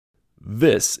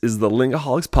This is the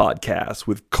Lingaholics Podcast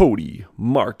with Cody,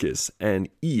 Marcus, and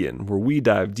Ian, where we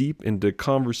dive deep into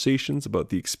conversations about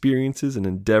the experiences and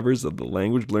endeavors of the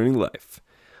language learning life.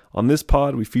 On this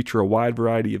pod, we feature a wide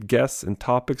variety of guests and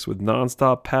topics with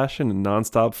nonstop passion and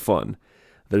nonstop fun.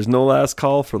 There's no last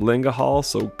call for Lingahol,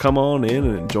 so come on in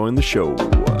and join the show.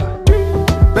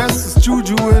 Bestes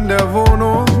Juju in der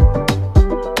Wohnung,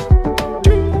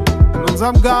 in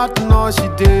unserem Garten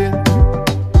Orchideen.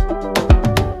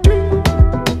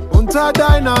 Unter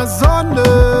deiner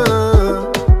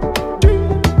Sonne,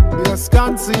 die das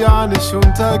ganze Jahr nicht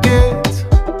untergeht.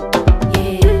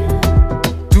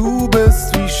 Du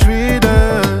bist wie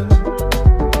Schweden,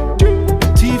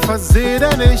 ein tiefer See,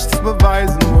 der nichts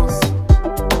beweisen muss.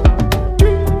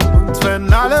 Und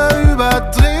wenn alle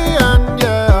überdrehen,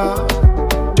 yeah,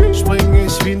 spring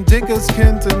ich wie ein dickes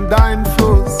Kind in deinen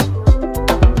Fluss.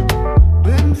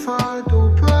 Bin voll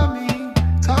Dopamin,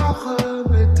 tauche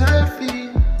mit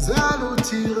Delphin,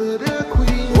 salutiere der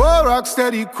Queen. Oh,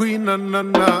 Rocksteady Queen, na na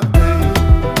na, ey.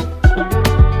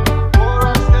 Oh,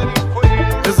 Rocksteady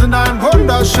Queen. Wir sind ein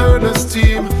wunderschönes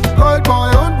Team,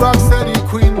 Goldboy und Rocksteady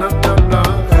Queen, na na na,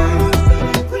 ey.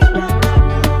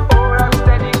 Oh,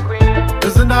 Rocksteady Queen.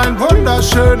 Wir sind ein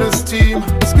wunderschönes Team,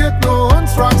 es gibt nur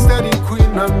uns, Rocksteady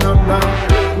Queen, na na na.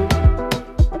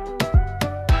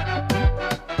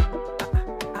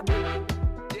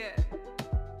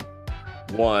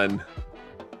 One,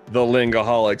 the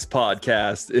Lingaholics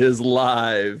Podcast is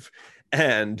live.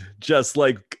 And just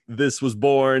like this was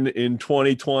born in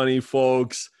 2020,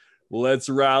 folks, let's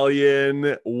rally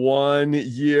in 1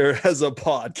 year as a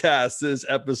podcast. This is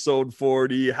episode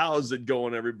 40. How's it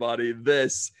going, everybody?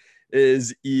 This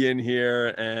is Ian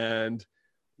here. And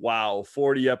wow,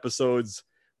 40 episodes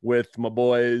with my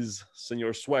boys,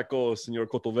 Senor Sueco, Senor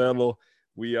Cotovelo.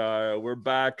 We're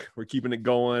back. We're keeping it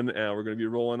going, and we're going to be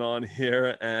rolling on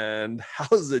here. And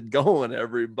how's it going,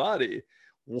 everybody?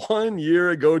 1 year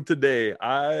ago today,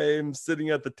 I'm sitting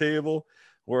at the table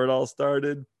where it all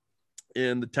started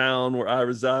in the town where I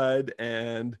reside.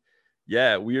 And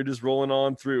yeah, we are just rolling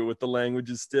on through with the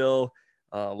languages still.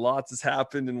 Lots has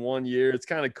happened in 1 year. It's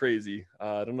kind of crazy.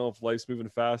 I don't know if life's moving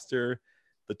faster.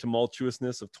 The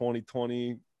tumultuousness of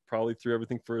 2020 probably threw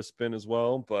everything for a spin as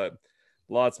well, but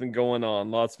lots been going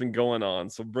on.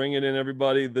 So bring it in,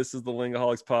 everybody. This is the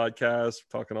Lingaholics Podcast.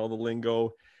 We're talking all the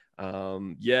lingo.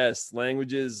 Yes,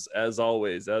 languages, as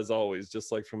always,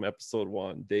 just like from episode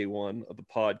 1, day 1 of the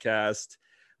podcast.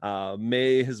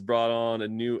 May has brought on a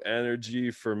new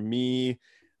energy for me.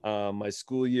 My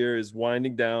school year is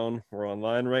winding down. We're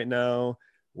online right now,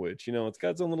 which, it's got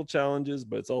its own little challenges,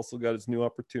 but it's also got its new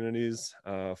opportunities,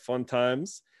 fun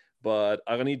times. But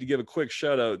I need to give a quick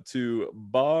shout out to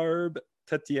Barb,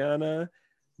 Tatiana,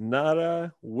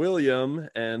 Nara, William,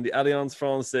 and the Alliance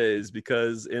Française,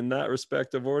 because in that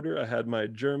respective order, I had my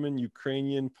German,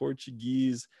 Ukrainian,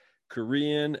 Portuguese,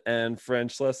 Korean, and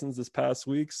French lessons this past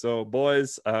week. So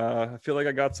boys, I feel like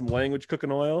I got some language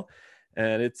cooking oil,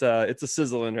 and it's a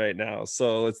sizzling right now.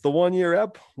 So it's the 1 year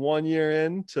up, 1 year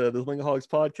in to the Lingaholics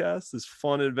Podcast, this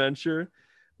fun adventure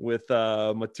with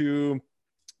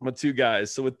my two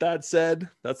guys. So with that said,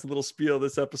 that's a little spiel of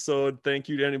this episode. Thank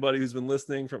you to anybody who's been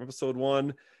listening from episode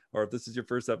 1, or if this is your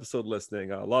first episode listening.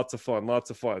 Lots of fun.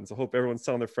 So hope everyone's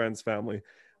telling their friends, family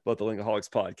about the Lingaholics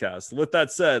Podcast. With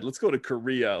that said, let's go to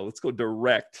Korea. Let's go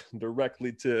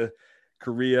directly to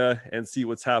Korea and see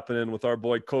what's happening with our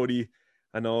boy Cody.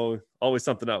 I know always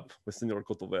something up with Senor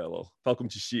Cotovelo. Welcome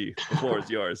to Shi. The floor is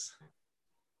yours.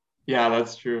 Yeah,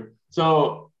 that's true.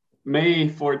 So May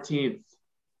 14th,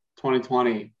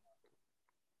 2020.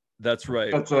 That's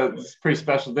right. It's a pretty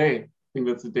special day. I think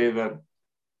that's a day that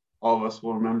all of us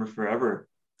will remember forever.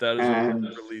 That is a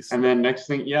release. And then next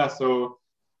thing, yeah, so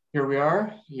here we are,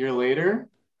 a year later,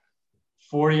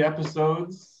 40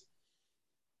 episodes,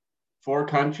 4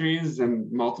 countries,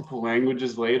 and multiple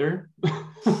languages later.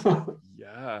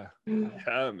 Yeah,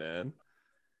 man.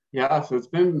 Yeah, so it's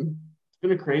been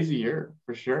a crazy year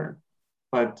for sure.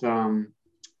 But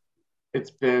it's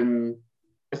been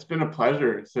a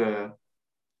pleasure to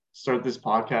start this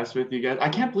podcast with you guys. I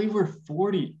can't believe we're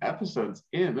 40 episodes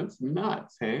in. That's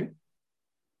nuts, hey?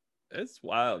 It's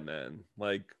wild, man.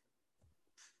 Like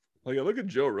I look at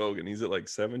Joe Rogan. He's at like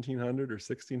 1,700 or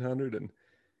 1,600. And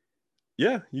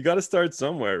yeah, you got to start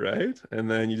somewhere, right?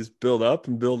 And then you just build up.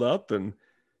 And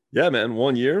yeah, man,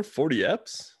 1 year, 40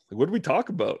 eps. Like, what do we talk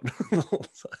about?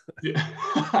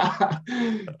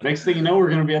 Next thing you know, we're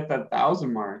going to be at that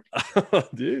 1,000 mark.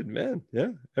 Dude, man. Yeah.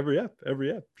 Every ep.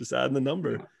 Just adding the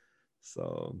number. Yeah.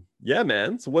 So yeah,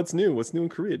 man. So what's new? What's new in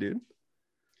Korea, dude?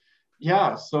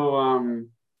 Yeah. So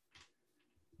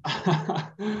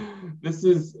this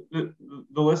is the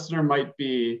the listener might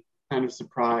be kind of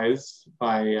surprised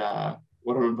by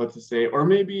what I'm about to say, or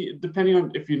maybe depending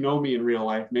on if you know me in real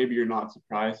life, maybe you're not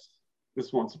surprised.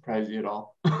 This won't surprise you at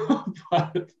all.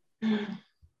 But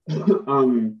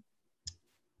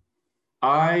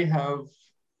I have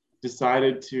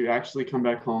decided to actually come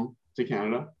back home to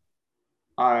Canada.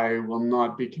 I will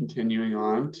not be continuing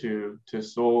on to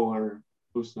Seoul or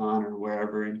Busan or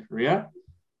wherever in Korea.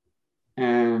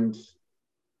 And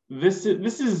this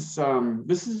is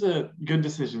a good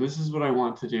decision. This is what I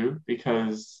want to do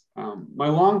because my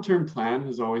long-term plan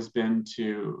has always been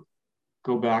to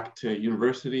go back to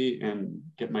university and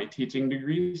get my teaching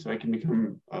degree so I can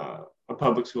become a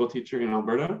public school teacher in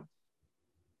Alberta.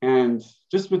 And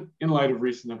just in light of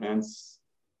recent events,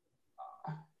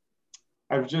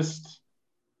 I've just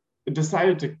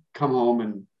decided to come home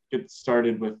and get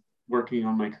started with working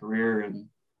on my career and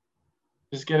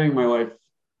just getting my life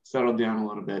settled down a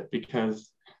little bit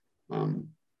because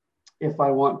if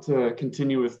I want to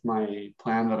continue with my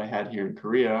plan that I had here in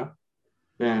Korea,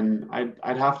 then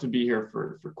I'd have to be here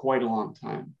for quite a long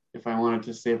time if I wanted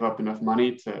to save up enough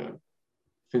money to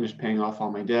finish paying off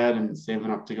all my debt and save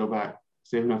enough to go back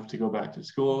to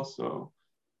school. So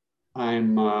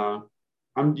I'm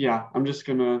just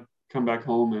gonna come back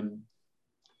home and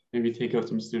maybe take out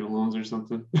some student loans or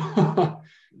something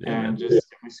and just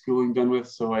get my schooling done with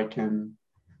so I can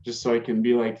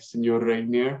be like Senor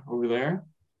Regnier over there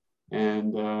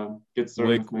and get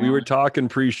started. Like we were talking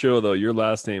pre-show though, your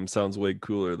last name sounds way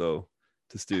cooler though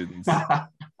to students. So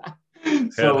we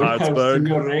have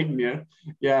Senor Regnier.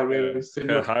 Yeah, we have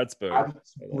Senor Hartsberg.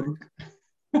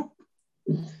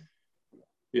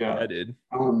 Yeah, I did.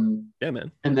 Yeah, man.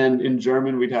 And then in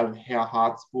German we'd have Herr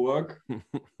Harzburg,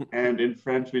 and in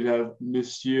French we'd have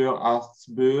Monsieur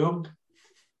Harzburg.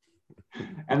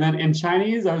 And then in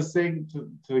Chinese, I was saying to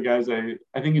the guys, I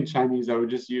think in Chinese I would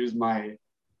just use my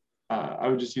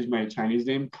Chinese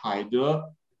name Kai De,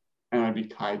 and I'd be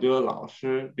Kai De Lao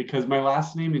Shi, because my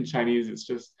last name in Chinese is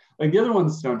just like the other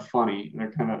ones sound funny and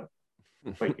they're kind of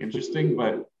like interesting,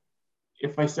 but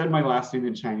if I said my last name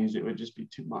in Chinese, it would just be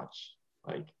too much.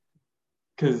 Like,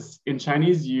 because in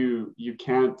Chinese you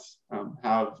can't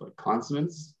have like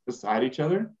consonants beside each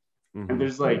other, and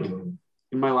there's like in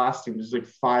my last name there's like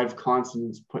 5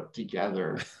 consonants put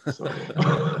together, so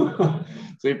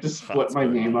so you have to split my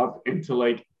name up into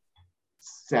like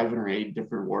 7 or 8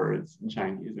 different words in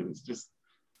Chinese, and it's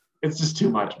just too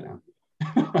much, man.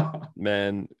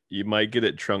 Man, you might get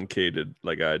it truncated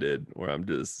like I did, where I'm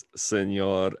just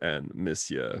Senor and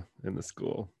Monsieur in the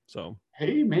school. So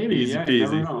hey, maybe easy yeah, peasy. you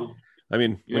never know. I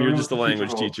mean, when you're just a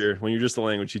language teacher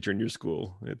teacher in your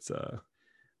school, it's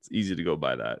easy to go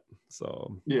by that.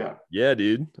 So yeah,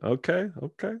 dude. Okay.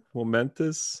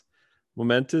 Momentous.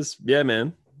 Yeah,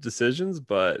 man. Decisions,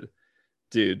 but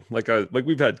dude, like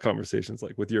we've had conversations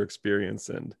like with your experience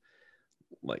and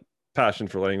like passion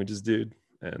for languages, dude,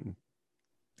 and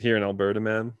here in Alberta,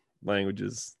 man,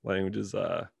 languages in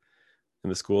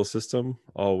the school system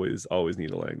always need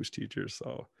a language teacher.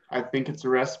 So I think it's a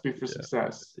recipe for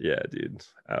success. Yeah, dude.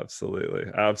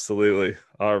 Absolutely.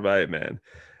 All right, man.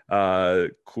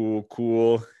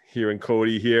 Cool. Hearing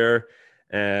Cody here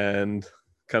and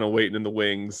kind of waiting in the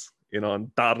wings in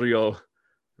Ontario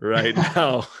right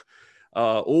now.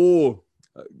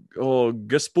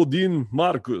 Господин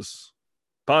Marcus,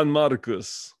 Pan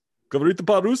Marcus. Говорите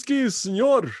по-русски,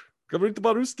 сеньор. Говорите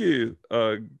по-русски,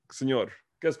 сеньор.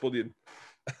 Господин.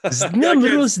 С днем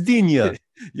рождения!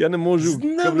 Я не могу. С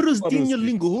днем рождения,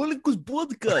 Linguholicus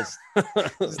подкаст!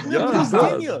 С днем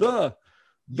рождения! Да,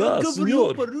 я говорю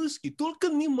сеньор. по-русски, только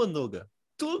немного.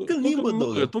 Только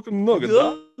немного,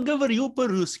 да? Говорю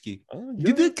по-русски.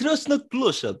 Где Красная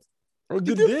площадь?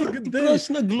 Где?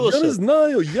 Красная площадь? Я не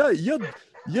знаю,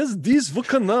 я здесь в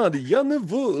Канаде, я не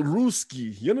в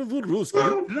русский.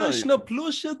 Красная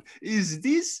площадь is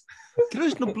здесь?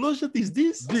 Красная площадь is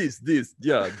здесь? Здесь,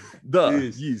 да,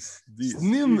 здесь. С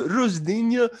днем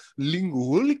рождения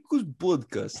Linguholicus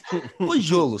подкаст.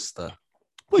 Пожалуйста.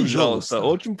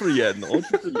 Очень приятно.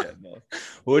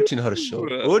 Очень хорошо.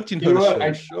 You know what?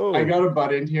 I gotta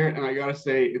butt in here, and I gotta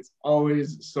say it's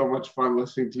always so much fun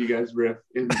listening to you guys riff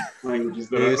in languages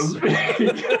that I don't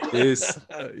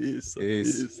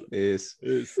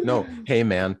speak. No, hey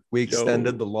man, we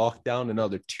extended the lockdown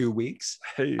another 2 weeks.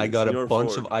 Hey, I got a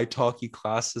bunch of italki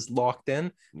classes locked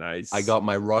in. Nice. I got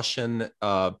my Russian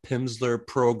Pimsleur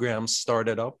program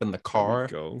started up in the car,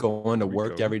 going to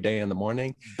work every day in the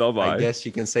morning. I guess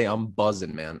you can can say I'm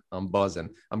buzzing, man. I'm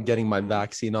buzzing. I'm getting my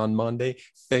vaccine on Monday.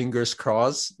 Fingers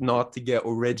crossed not to get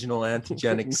original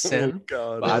antigenic sin. Oh,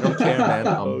 God. But I don't care, man.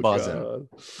 I'm Oh, buzzing. God.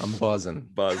 I'm buzzing.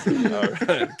 Buzzing. All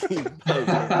right. Keep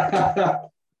buzzing.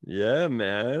 Yeah,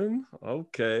 man.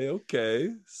 Okay.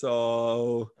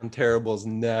 So Ontario's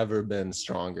never been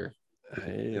stronger.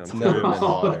 hey, It's never been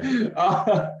hotter.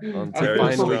 We Ontario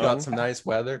finally strong. got some nice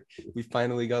weather. We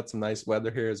finally got some nice weather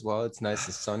here as well. It's nice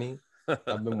and sunny.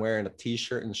 I've been wearing a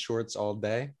t-shirt and shorts all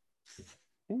day,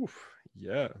 Oof,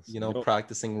 yes. you know,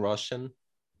 practicing Russian.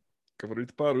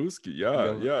 Говорит по-русски.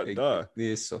 Yeah, да.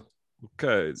 Eso.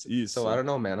 Okay, So I don't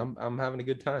know, man. I'm having a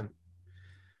good time.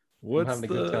 What's I'm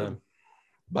having a good time.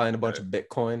 Buying a bunch of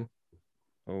Bitcoin.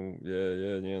 Oh,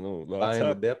 yeah. No, Buying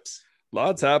the dips.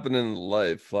 lots happening in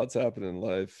life. It's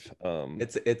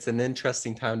an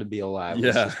interesting time to be alive.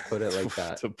 Yeah. Let's just put it like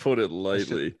that. To put it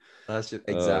lightly. That's just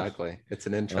exactly. It's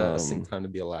an interesting time to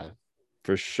be alive.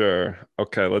 For sure.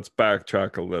 Okay, let's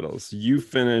backtrack a little. So you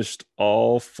finished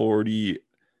all 4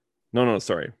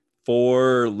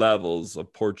 levels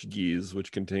of Portuguese,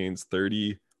 which contains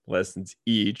 30 lessons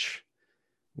each,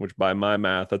 which by my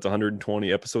math, that's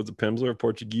 120 episodes of Pimsleur of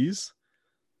Portuguese.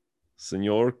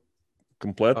 Senor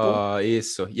completo.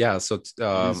 Isso. Yeah. So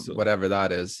Isso. whatever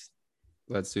that is.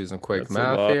 Let's do some quick That's a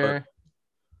math lot. here.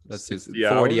 Let's do 60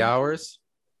 40 hours.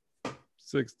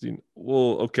 16.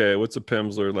 Well, okay. What's a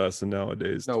Pimsleur lesson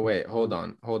nowadays? No, wait, hold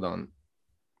on.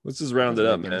 Let's just round it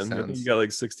up, Doesn't make man. any I think you sense. got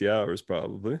like 60 hours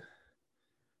probably.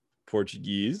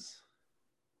 Portuguese.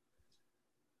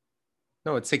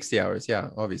 No, it's 60 hours. Yeah,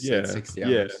 obviously it's 60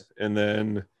 hours. Yeah. And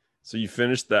then so you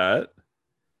finished that.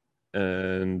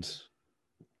 And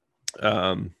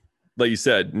like you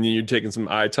said, and then you're taking some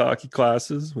italki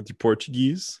classes with your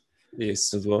Portuguese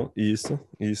Yes. as well. Isso.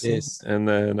 Yes. And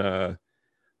then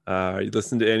you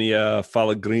listen to any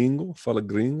Fala Gringo? Fala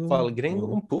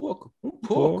gringo, um pouco.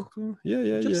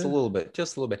 Yeah. Just a little bit.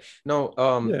 No,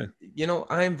 Yeah. you know,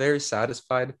 I am very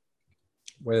satisfied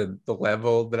with the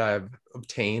level that I've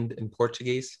obtained in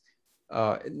Portuguese.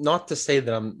 Not to say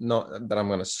that I'm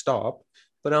going to stop,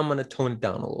 but I'm going to tone it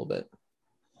down a little bit.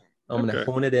 I'm going to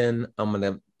hone it in. I'm going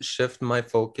to shift my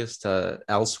focus to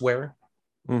elsewhere.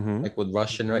 Mm-hmm. Like with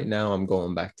Russian right now, I'm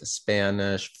going back to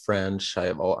Spanish, French.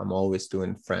 I'm always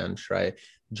doing French, right?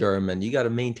 German. You got to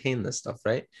maintain this stuff,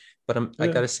 right? But I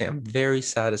got to say, I'm very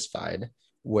satisfied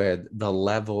with the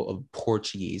level of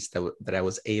Portuguese that I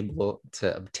was able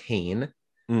to obtain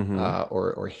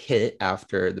or hit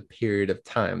after the period of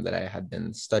time that I had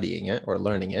been studying it or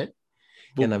learning it.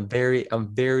 And I'm very,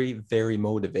 very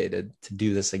motivated to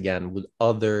do this again with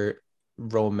other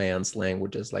Romance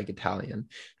languages like Italian,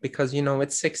 because you know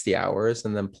it's 60 hours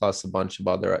and then plus a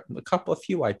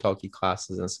few italki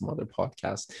classes and some other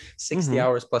podcasts. 60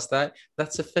 hours plus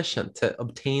that's sufficient to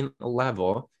obtain a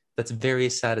level that's very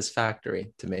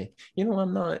satisfactory to me. You know,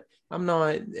 I'm not a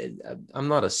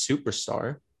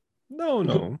superstar.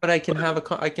 No. But I can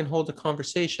I can hold a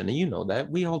conversation, and you know that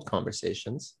we hold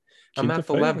conversations. I'm at the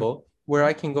Quinta-feira. level where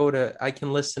I can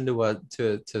listen to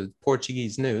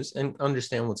Portuguese news and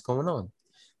understand what's going on.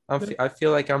 I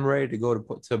feel like I'm ready to go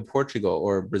to Portugal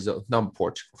or Brazil, not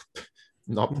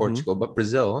Portugal, but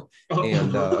Brazil,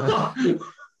 and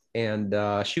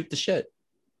shoot the shit.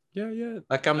 Yeah.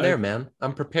 Like I'm there, man.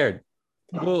 I'm prepared.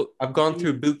 Well, I've gone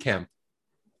through boot camp.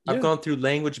 Yeah. I've gone through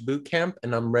language boot camp,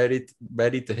 and I'm ready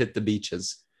to hit the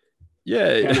beaches.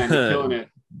 Yeah, man, you're killing it.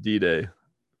 D-Day.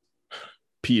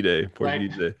 P-Day.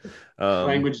 Portuguese Day.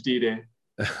 Language D-Day.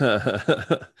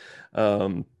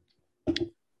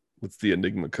 What's the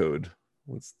Enigma code?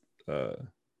 All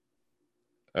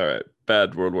right,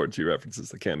 bad World War II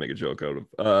references I can't make a joke out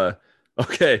of.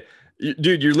 Okay,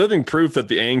 dude, you're living proof that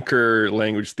the anchor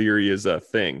language theory is a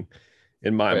thing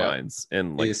in my minds.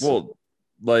 And like, Yes. well,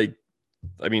 like,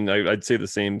 I mean, I'd say the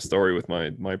same story with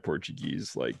my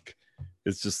Portuguese. Like,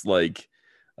 it's just like,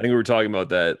 I think we were talking about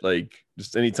that. Like,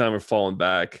 just anytime we're falling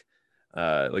back,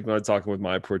 like when I'm talking with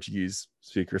my Portuguese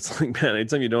speaker, it's like, man,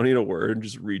 anytime you don't need a word,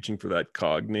 just reaching for that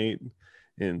cognate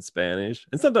in Spanish.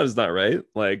 And sometimes it's not right.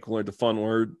 Like, learned a fun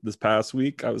word this past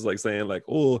week. I was like saying, like,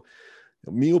 oh,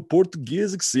 meu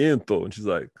português accento. And she's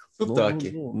like,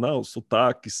 Sotaque. No,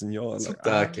 sotaque, senhor. Like,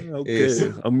 Sotaque. okay.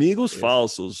 Isso. Amigos Isso.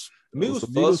 falsos. Amigos Os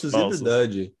falsos é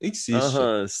verdade.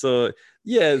 Existe. So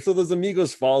yeah, so those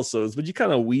amigos falsos, but you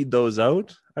kind of weed those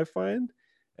out, I find,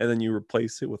 and then you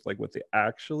replace it with like what they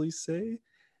actually say,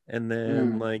 and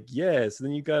then like so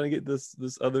then you gotta get this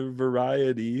other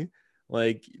variety.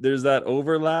 Like there's that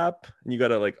overlap, and you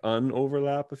gotta like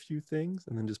unoverlap a few things,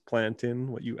 and then just plant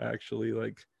in what you actually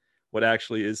like what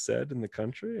actually is said in the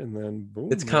country, and then boom.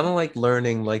 It's kind of like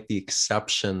learning like the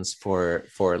exceptions for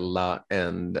la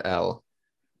and l.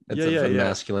 It's a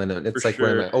masculine, and it's for like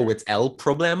sure. it's el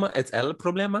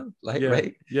problema, like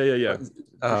right? Yeah.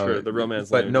 For sure, the Romance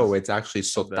but language. No, it's actually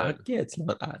sotaque. It's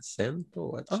not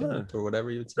acento, accent, or whatever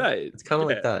you'd say. Right. It's kind of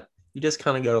like that. You just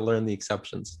kind of got to learn the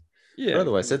exceptions. Yeah. But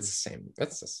otherwise, it's the same.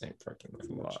 It's the same freaking language. It's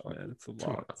a lot, man. It's a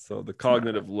lot. So the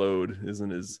cognitive load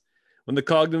isn't as when the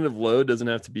cognitive load doesn't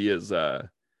have to be as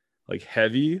like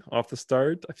heavy off the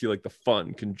start. I feel like the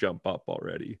fun can jump up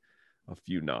already a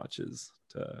few notches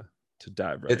to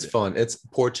dive right. It's fun.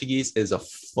 Portuguese is a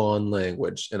fun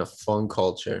language and a fun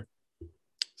culture.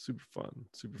 Super fun.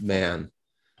 Man.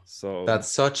 So that's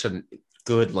such a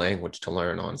good language to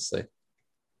learn, honestly.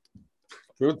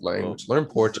 Good language. Learn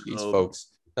Portuguese, folks.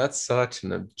 That's such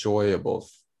an enjoyable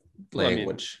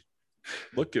language.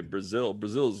 Look at Brazil.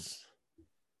 Brazil's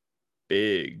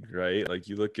big, right? Like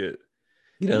you look at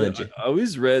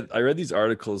I read these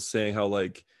articles saying how,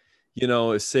 like, you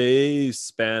know, say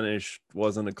Spanish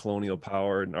wasn't a colonial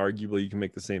power, and arguably you can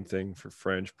make the same thing for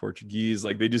French, Portuguese,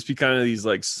 like they just be kind of these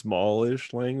like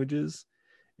smallish languages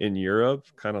in Europe,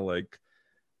 kind of like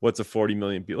what's a 40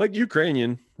 million people, like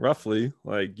Ukrainian, roughly.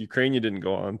 Like Ukrainian didn't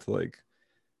go on to like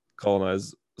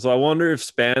colonize. So I wonder if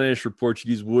Spanish or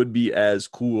Portuguese would be as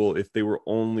cool if they were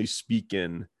only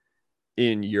speaking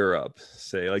in Europe,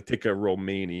 say, like take a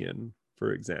Romanian,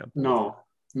 for example. No,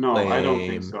 lame. I don't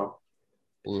think so.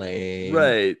 Lame.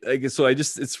 Right. I guess so.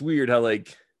 It's weird how,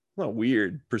 like, not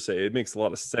weird per se. It makes a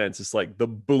lot of sense. It's like the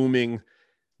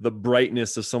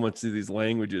brightness of so much of these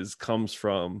languages comes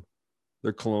from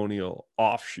their colonial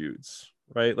offshoots,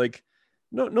 right? Like,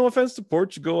 no offense to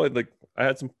Portugal. I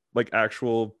had some like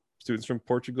actual students from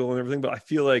Portugal and everything, but I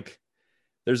feel like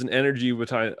there's an energy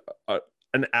behind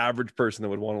an average person that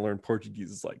would want to learn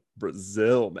Portuguese. Is like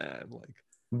Brazil, man. Like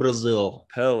Brazil,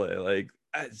 Pele, like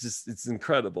it's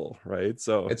incredible, right?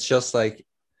 So it's just like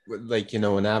you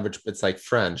know, an average, it's like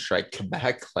French, right?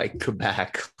 Quebec, like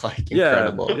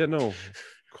incredible. Yeah, no, of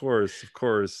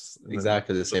course. And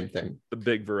exactly the same thing. The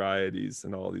big varieties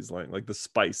and all these like the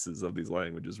spices of these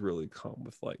languages really come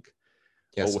with like.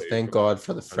 Yes, thank God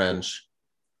for the French,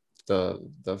 the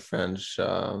French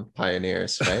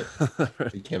pioneers, right?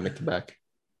 They came to Quebec.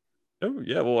 Oh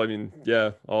yeah, well, I mean,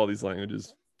 yeah, all these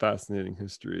languages, fascinating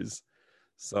histories.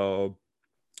 So,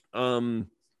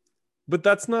 but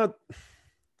that's not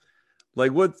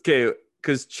like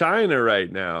because China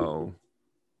right now,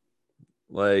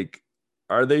 like,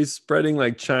 are they spreading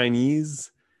like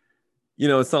Chinese? You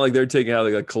know, it's not like they're taking out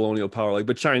like a colonial power, like,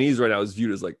 but Chinese right now is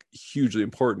viewed as like hugely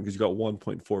important because you got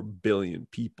 1.4 billion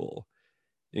people,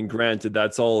 and granted,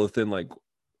 that's all within like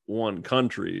one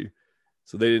country,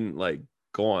 so they didn't like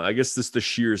go on. I guess just the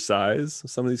sheer size of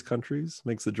some of these countries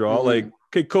makes the draw. Mm-hmm. Like,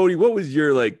 okay, Cody, what was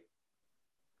your like?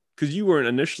 Because you weren't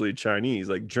initially Chinese,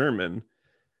 like German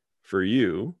for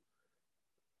you,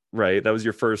 right? That was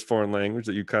your first foreign language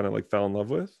that you kind of like fell in love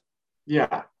with?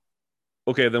 Yeah.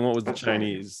 Okay, then what was the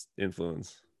Chinese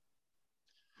influence?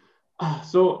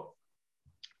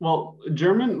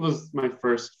 German was my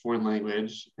first foreign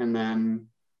language, and then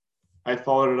I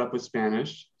followed it up with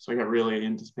Spanish. So I got really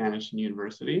into Spanish in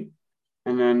university.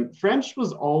 And then French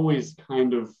was always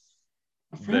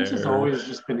has always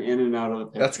just been in and out of the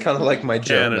picture. That's kind of like my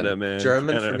German. Canada, man.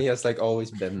 German Canada. For me has like always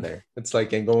been there. It's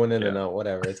like going in and out,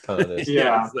 whatever. It's kind of this.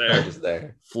 Yeah, it's just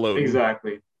there. Floating.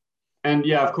 Exactly. And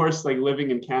yeah, of course, like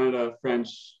living in Canada,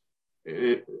 French,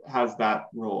 it has that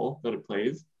role that it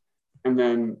plays. And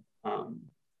then,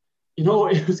 you know,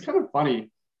 it was kind of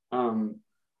funny.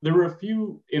 There were a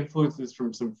few influences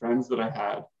from some friends that I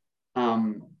had.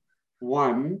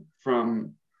 One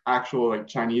from actual like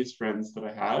Chinese friends that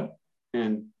I had,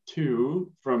 and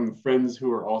two from friends who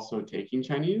were also taking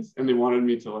Chinese, and they wanted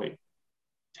me to like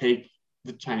take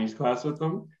the Chinese class with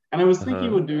them. And I was thinking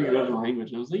about doing another language,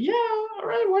 and I was like, yeah, all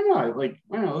right, why not? Like,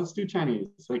 why not? Let's do Chinese.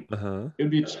 Like, it would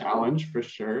be a challenge for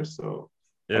sure. So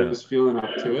I was feeling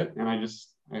up to it, and I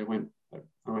went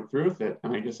through with it,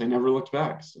 and I guess I never looked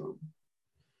back. So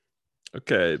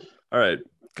okay, all right.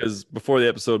 Because before the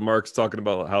episode, Mark's talking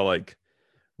about how like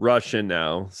Russian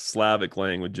now, Slavic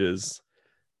languages,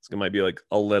 it might be like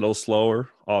a little slower,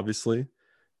 obviously,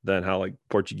 than how like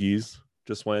Portuguese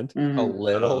just went. Mm-hmm. A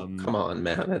little? Come on,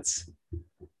 man. It's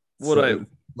what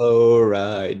slow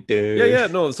ride, dude. Yeah.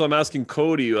 No, so I'm asking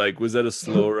Cody, like, was that a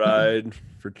slow ride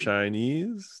for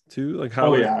Chinese too? Like,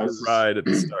 how was the ride at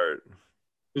the start?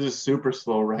 It was a super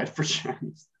slow ride for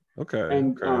Chinese. Okay.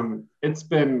 And it's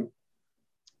been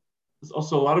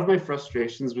also a lot of my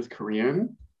frustrations with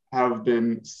Korean have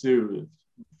been soothed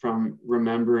from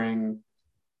remembering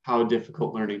how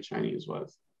difficult learning Chinese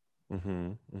was.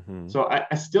 So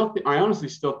I honestly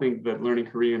still think that learning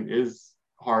Korean is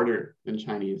harder than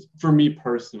Chinese for me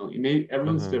personally. Maybe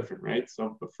everyone's different, right?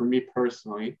 So, but for me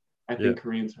personally, I think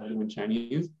Korean's harder than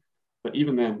Chinese. But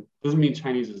even then, doesn't mean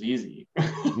Chinese is easy.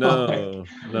 No,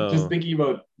 Just thinking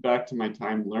about back to my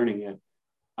time learning it,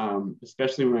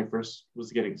 especially when I first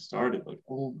was getting started, like,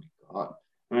 oh my God.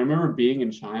 And I remember being in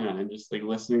China and just like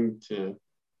listening to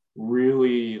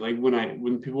really like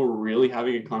when people were really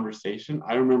having a conversation,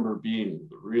 I remember being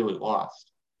really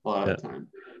lost a lot of the time.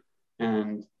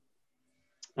 And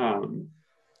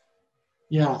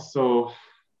so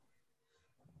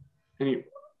anyway,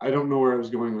 I don't know where I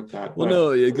was going with that. Well,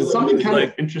 no, because something kind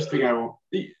of interesting.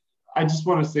 I just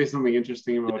want to say something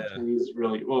interesting about Chinese.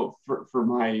 Really, well, for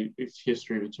my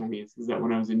history with Chinese is that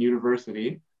when I was in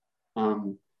university,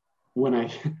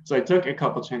 I took a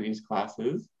couple Chinese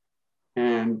classes,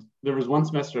 and there was one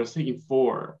semester I was taking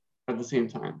 4 at the same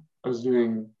time. I was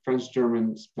doing French,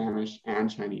 German, Spanish, and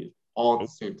Chinese all at the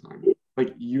same time,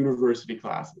 like university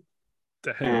classes.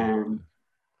 Damn. And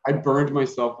I burned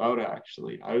myself out.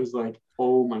 Actually, I was like,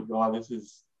 "Oh my God, this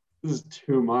is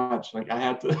too much." Like I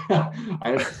had to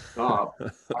stop.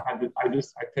 I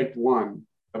picked one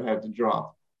that I had to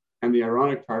drop. And the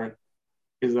ironic part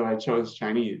is that I chose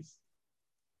Chinese.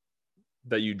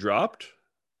 That you dropped?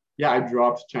 Yeah, I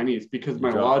dropped Chinese because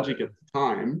my logic at the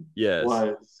time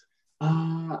was,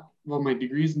 well, my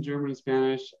degree's in German and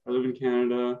Spanish. I live in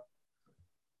Canada.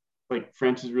 Like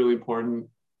French is really important.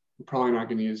 I'm probably not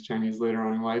going to use Chinese later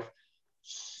on in life.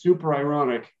 Super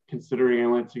ironic considering I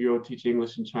went to go teach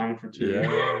English in China for 2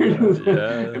 years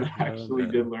and I actually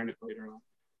did learn it later on.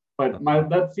 But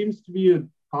that seems to be a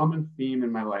common theme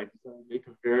in my life. I make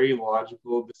a very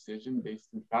logical decision based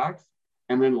on facts,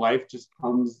 and then life just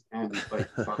comes and like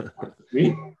with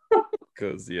me.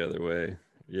 Goes the other way.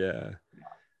 Yeah.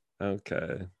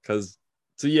 Okay.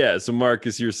 So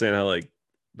Marcus, you were saying how like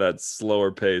that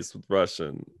slower pace with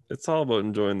Russian, it's all about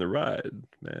enjoying the ride,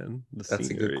 man. That's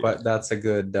a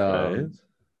good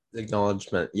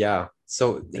acknowledgement. Yeah.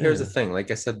 So here's the thing. Like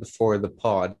I said before the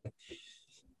pod,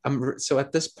 so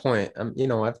at this point,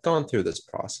 I've gone through this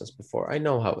process before. I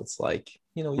know how it's like.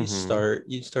 You start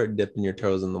dipping your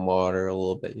toes in the water a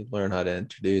little bit. You learn how to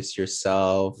introduce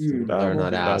yourself. You learn how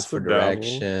to ask for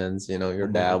directions. You're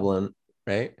dabbling,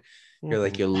 right?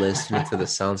 You're listening to the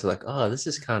sounds. You're like, oh, this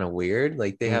is kind of weird.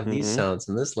 Like they have these sounds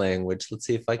in this language. Let's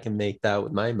see if I can make that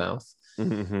with my mouth.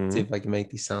 See if I can make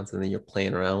these sounds. And then you're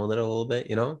playing around with it a little bit,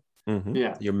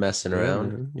 Yeah, you're messing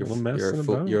around. You're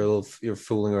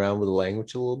fooling around with the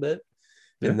language a little bit.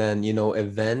 And then,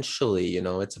 eventually,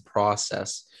 it's a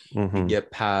process. You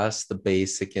get past the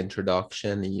basic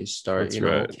introduction and you start,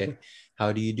 okay,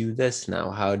 how do you do this now?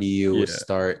 How do you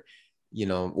start,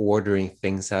 ordering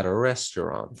things at a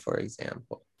restaurant, for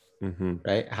example,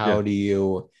 right? How do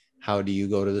you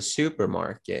go to the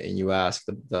supermarket and you ask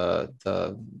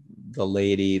the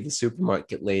lady, the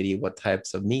supermarket lady, what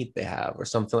types of meat they have or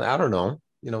something? I don't know,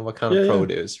 what kind of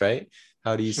produce, right?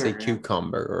 How do you say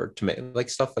cucumber or tomato, like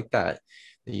stuff like that?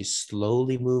 And you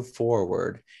slowly move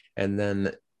forward, and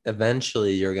then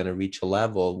eventually you're going to reach a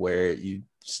level where you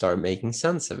start making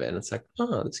sense of it. And it's like,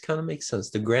 oh, this kind of makes sense.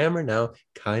 The grammar now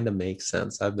kind of makes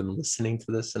sense. I've been listening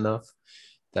to this enough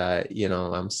that,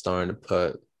 I'm starting to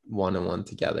put one and one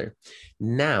together.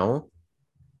 Now,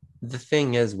 the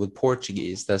thing is with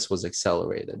Portuguese, this was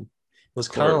accelerated. It was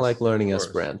kind of like learning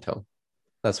Esperanto.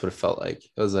 That's what it felt like.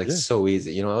 It was like so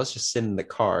easy. I was just sitting in the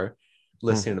car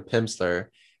listening to Pimsleur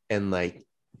and like,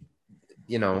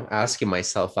 asking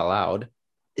myself aloud,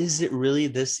 is it really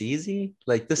this easy?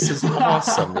 Like, this is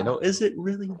awesome. Is it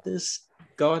really this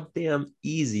goddamn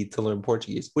easy to learn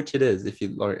Portuguese? Which it is if you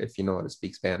know how to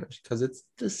speak Spanish, because it's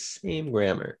the same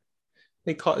grammar.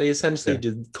 They essentially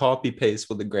did copy paste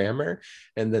with the grammar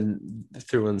and then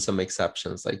threw in some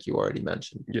exceptions like you already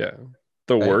mentioned. Yeah.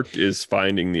 The work is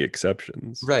finding the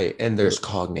exceptions. Right. And there's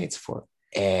cognates for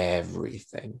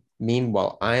everything.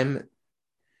 Meanwhile, I'm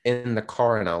in the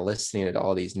car now listening to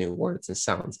all these new words and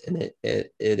sounds, and it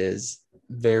is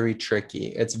very tricky.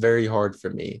 It's very hard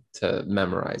for me to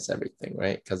memorize everything,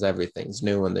 right? Because everything's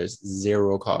new and there's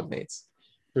zero cognates.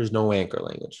 There's no anchor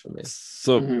language for me.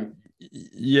 So I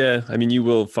mean, you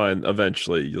will find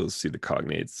eventually you'll see the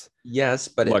cognates. Yes,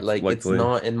 but it's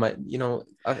not in my,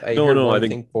 I hear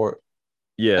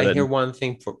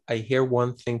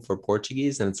one thing for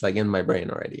Portuguese and it's like in my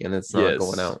brain already and it's not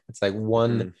going out. It's like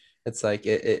one it's like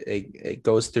it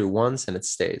goes through once and it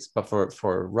stays. But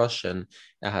for Russian,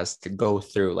 it has to go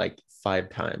through like 5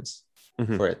 times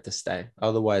for it to stay.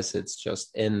 Otherwise, it's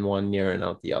just in one ear and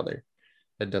out the other.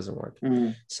 It doesn't work.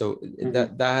 Mhm. So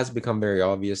that has become very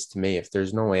obvious to me. If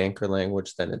there's no anchor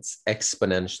language, then it's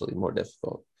exponentially more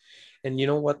difficult. And you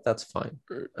know what? That's fine.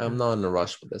 I'm not in a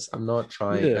rush with this. I'm not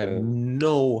trying. I have Yeah.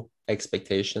 no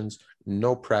expectations,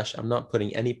 no pressure. I'm not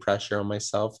putting any pressure on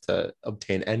myself to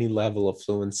obtain any level of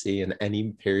fluency in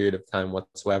any period of time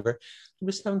whatsoever. I'm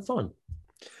just having fun.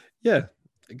 Yeah,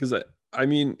 because I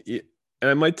mean, and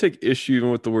I might take issue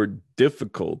even with the word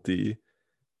difficulty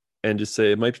and just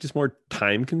say it might be just more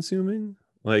time consuming.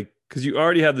 Like, because you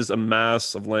already have this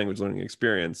amass of language learning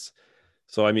experience.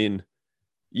 So, I mean,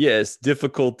 yes,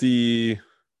 difficulty.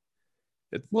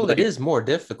 Well, Like, it is more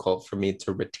difficult for me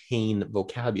to retain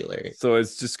vocabulary. so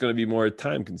it's just going to be more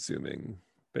time consuming,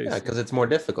 Yeah, basically. because it's more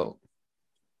difficult.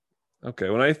 Okay,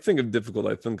 when I think of difficult,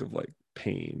 I think of like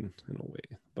pain in a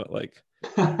way, but like,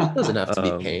 It doesn't have to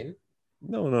be Um, pain.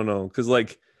 no, because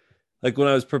like when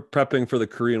I was prepping for the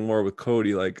Korean War with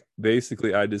Cody, like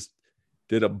basically I just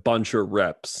did a bunch of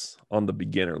reps on the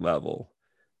beginner level.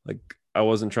 Like I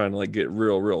wasn't trying to like get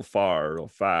real far real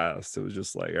fast. It was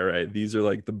just like, all right, these are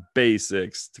like the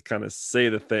basics to kind of say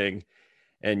the thing.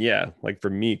 And yeah, like for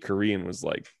me, Korean was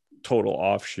like total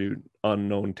offshoot,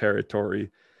 unknown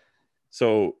territory.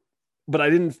 So, but I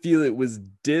didn't feel it was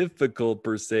difficult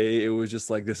per se. It was just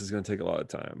like this is going to take a lot of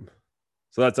time.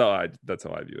 So that's how I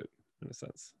view it in a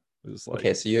sense. It was like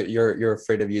Okay, so you're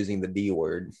afraid of using the D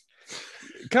word.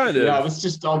 kind of Yeah, this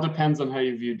just all depends on how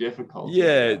you view difficulty.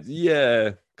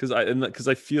 yeah. Because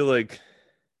I feel like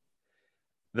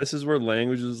this is where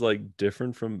language is like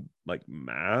different from like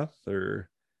math or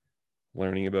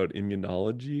learning about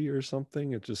immunology or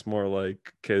something. It's just more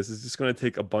like, okay, this is just going to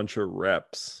take a bunch of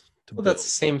reps to Well, build. that's the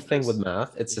same thing with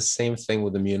math. It's the same thing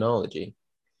with immunology.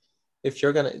 If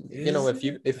you're gonna,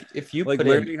 if you like put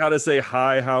learning in, how to say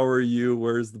hi, how are you,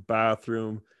 where's the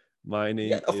bathroom, my yeah,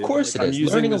 name of is, course like, it I'm is.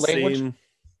 using Learning a the language. same.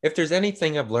 If there's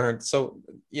anything I've learned, so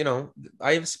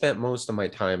I've spent most of my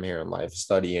time here in life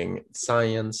studying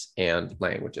science and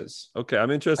languages. Okay, I'm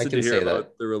I interested to can hear say that.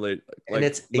 about the relate, And like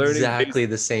it's learning exactly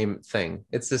the same thing.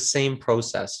 It's the same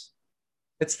process.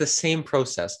 It's the same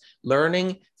process.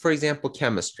 Learning, for example,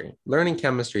 chemistry. Learning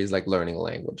chemistry is like learning a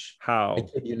language. I how.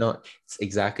 kid you not, it's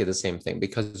exactly the same thing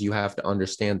because you have to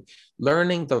understand.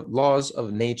 Learning the laws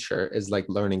of nature is like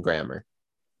learning grammar.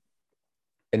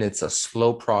 And it's a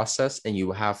slow process, and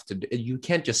you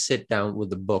can't just sit down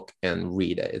with a book and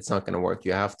read it. It's not going to work.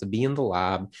 You have to be in the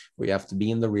lab, or you have to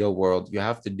be in the real world. You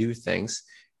have to do things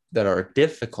that are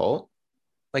difficult,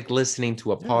 like listening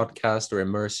to a podcast or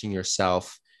immersing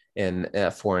yourself in a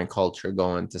foreign culture,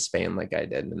 going to Spain like I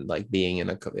did, and like being in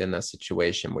a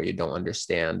situation where you don't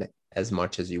understand as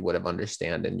much as you would have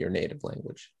understand in your native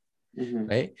language. Mhm.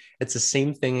 Right? It's the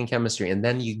same thing in chemistry. And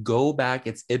then you go back,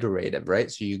 it's iterative,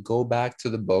 right? So you go back to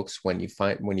the books when you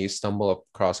stumble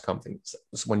across something,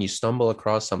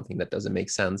 that doesn't make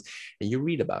sense, and you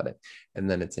read about it. And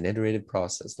then it's an iterative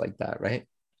process like that, right?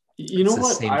 You It's know the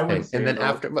what same I would thing. say And then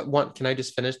about after, but one, can I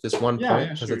just finish this one Yeah, point?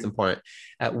 yeah, Because sure. it's important.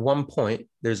 At one point,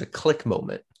 there's a click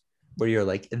moment where you're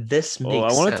like, this Oh,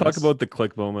 makes I want sense. to talk about the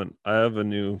click moment. I have a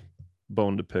new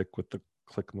bone to pick with the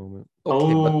click moment.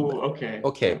 Okay, okay.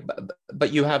 okay,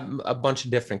 but you have a bunch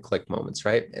of different click moments,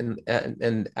 right?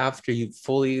 And after you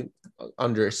fully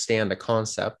understand a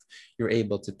concept, you're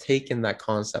able to take in that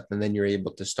concept, and then you're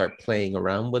able to start playing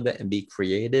around with it and be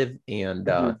creative and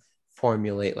Mhm.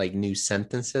 formulate like new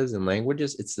sentences and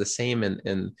languages. It's the same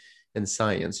in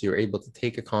science. You're able to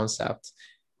take a concept,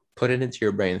 put it into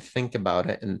your brain, think about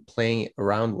it, and playing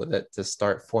around with it to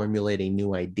start formulating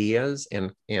new ideas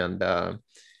and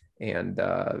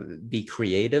be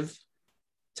creative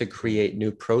to create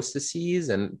new processes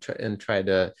and try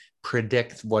to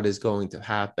predict what is going to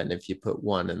happen if you put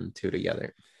one and two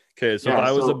together. Okay, so Yeah, if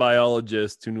I was a so-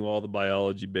 biologist who knew all the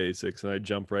biology basics and I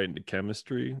jump right into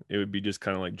chemistry, it would be just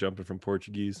kind of like jumping from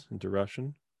Portuguese into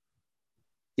Russian.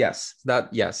 Yes,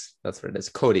 that's what it is.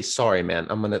 Cody, sorry, man.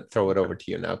 I'm gonna throw it over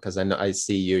to you now because I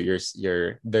see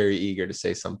you're very eager to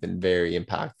say something very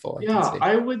impactful. Yeah,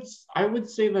 I would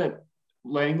say that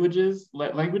language is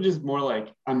more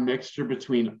like a mixture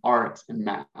between art and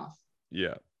math.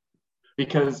 Yeah.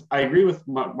 Because I agree with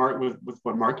with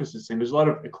what Marcus is saying. There's a lot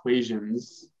of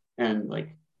equations and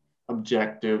like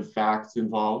objective facts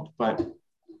involved, but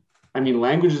I mean,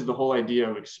 language is the whole idea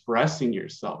of expressing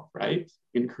yourself, right,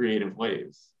 in creative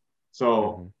ways.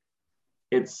 So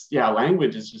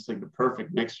language is just like the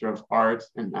perfect mixture of art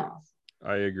and math.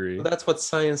 I agree. Well, that's what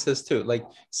science is too. Like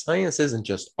science isn't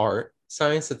just art.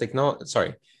 Science isn't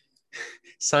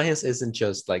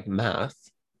just like math.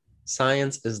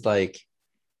 Science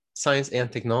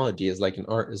and technology is like an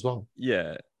art as well.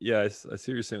 Yeah, I see what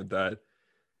you're saying with that.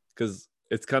 Because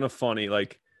it's kind of funny.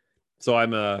 Like, so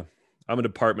I'm a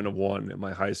department of one at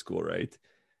my high school, right?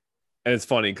 And it's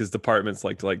funny because departments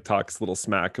like to like talk a little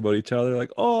smack about each other, like,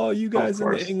 oh, you guys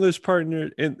in the English partner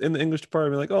in the English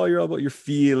department, like, oh, you're all about your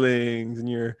feelings and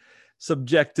your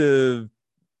subjective,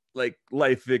 like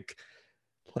life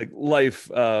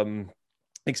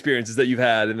experiences that you've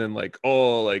had, and then like,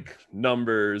 oh, like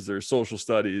numbers or social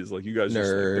studies, like you guys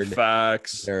just like the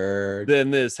facts. Nerd. Then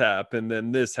this happened,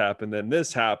 then this happened, then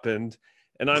this happened,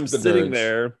 and I'm sitting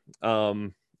there,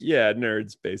 yeah,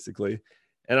 nerds basically,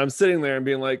 and I'm sitting there and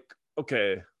being like,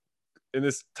 okay, and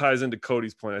this ties into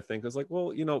Cody's point, I think. I was like,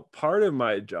 well, you know, part of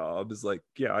my job is like,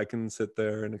 yeah, I can sit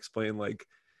there and explain like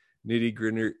nitty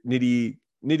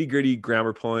gritty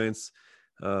grammar points,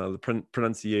 the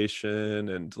pronunciation,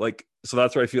 and like, so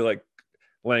that's where I feel like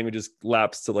languages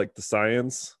lapse to like the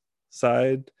science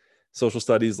side, social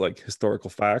studies, like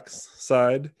historical facts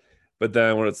side. But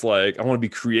then when it's like, I want to be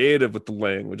creative with the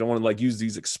language, I want to like use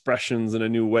these expressions in a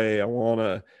new way, I want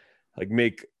to like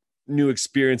make new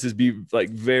experiences be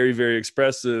like very, very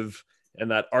expressive,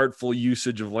 and that artful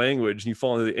usage of language, and you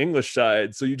fall into the English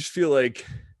side. So you just feel like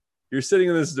you're sitting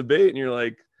in this debate and you're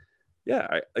like,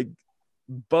 yeah, I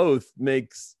both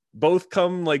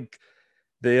come like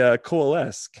they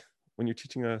coalesce when you're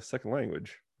teaching a second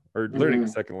language or learning a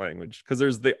second language, because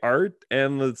there's the art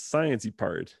and the sciencey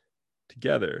part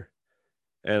together.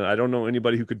 And I don't know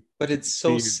anybody who could. But it's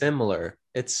so similar.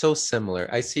 It's so similar.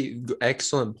 I see.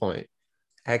 Excellent point.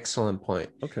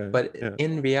 Okay. But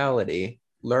in reality,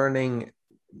 learning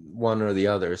one or the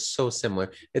other is so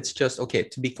similar. It's just, okay,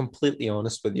 to be completely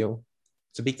honest with you,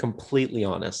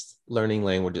 learning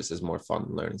languages is more fun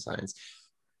than learning science.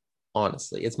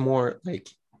 Honestly, it's more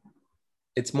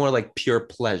like pure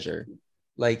pleasure.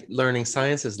 Like learning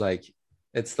science is like,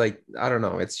 it's like, I don't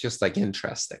know, it's just like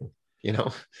interesting, you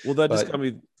know? Well, that just got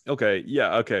me. Okay.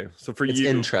 Yeah. Okay. So for it's you,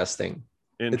 interesting.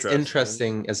 It's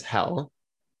interesting as hell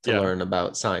to learn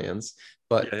about science,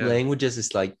 but languages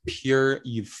is like pure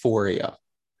euphoria.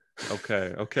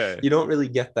 Okay. You don't really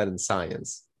get that in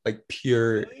science. Like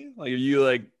pure. Really? Like you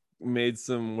like made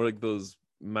some, what, like those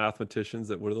mathematicians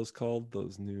that, what are those called?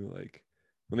 Those new, like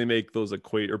when they make those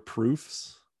equate or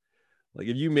proofs. Like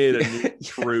if you made a new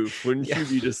proof, wouldn't you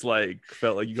be just like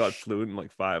felt like you got fluent in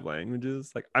like 5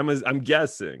 languages? Like I'm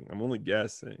guessing. I'm only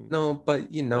guessing. No,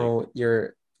 but you know,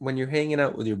 like, when you're hanging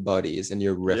out with your buddies and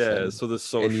you're riffing. Yeah, so the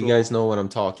social, and you guys know what I'm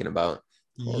talking about.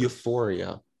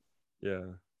 Euphoria. Yeah.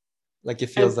 Like it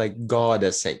feels like God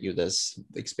has sent you this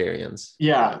experience.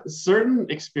 Yeah, certain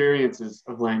experiences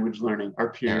of language learning are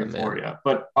pure euphoria,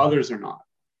 but others are not.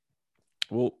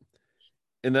 Well,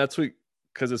 and that's what,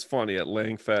 because it's funny at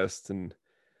Langfest, and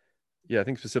I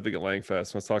think specifically at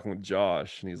Langfest, when I was talking with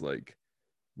Josh, and he's like,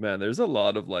 man, there's a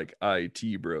lot of like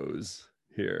IT bros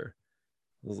here.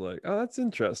 I was like, oh, that's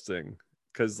interesting.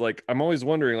 Because like, I'm always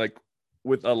wondering, like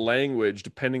with a language,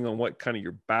 depending on what kind of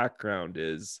your background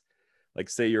is, like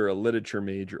say you're a literature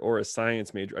major or a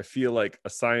science major, I feel like a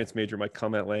science major might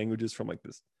come at languages from like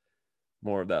this,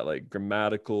 more of that like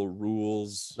grammatical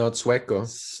rules. Not sueco.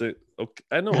 So, okay,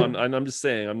 I know. I'm just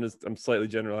saying. I'm slightly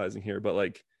generalizing here, but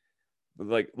like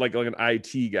an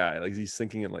IT guy, like he's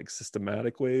thinking in like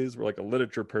systematic ways, where like a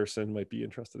literature person might be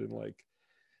interested in like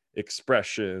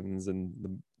expressions and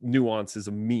the nuances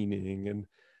of meaning, and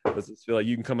I just feel like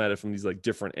you can come at it from these like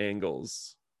different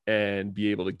angles and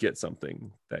be able to get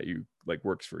something that you like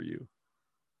works for you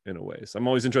in a way. So I'm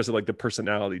always interested like the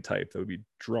personality type that would be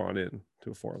drawn in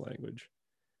to a foreign language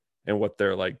and what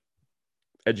their like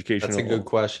educational. That's a good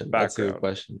question. That's a good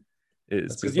question.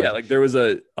 Is because like there was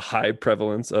a high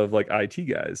prevalence of like IT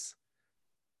guys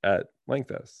at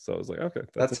Langfest, so I was like, okay,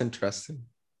 that's interesting.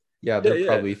 Yeah, they're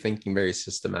probably thinking very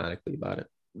systematically about it.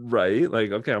 Right.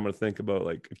 Like, okay, I'm going to think about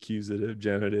like accusative,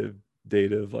 genitive,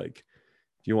 dative. Like,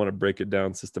 do you want to break it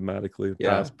down systematically?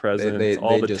 Past, present,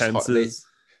 all the tenses.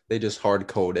 They just hard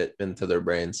code it into their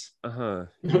brains. Yeah.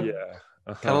 Kind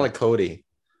of like Cody.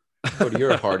 Cody,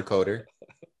 you're a hard coder.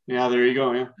 Yeah, there you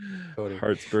go. Yeah. Cody.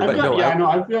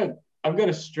 I've got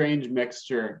a strange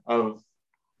mixture of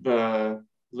the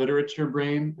literature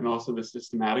brain and also the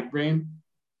systematic brain.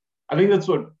 I think that's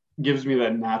what gives me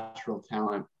that natural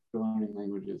talent for learning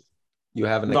languages. You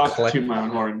have an eclectic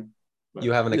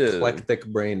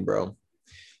brain, bro.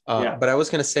 But I was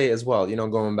gonna say as well, you know,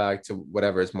 going back to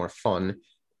whatever is more fun,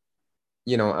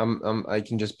 you know, I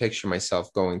can just picture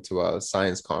myself going to a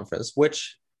science conference,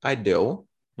 which I do,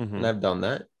 and I've done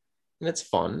that, and it's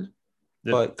fun.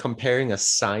 Yep. But comparing a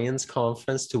science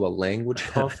conference to a language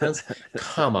conference,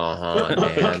 come on,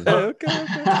 man. Okay.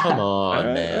 Come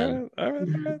on, man. All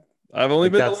right. I've only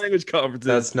Like, been to language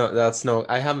conferences. that's no,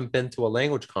 I haven't been to a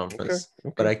language conference,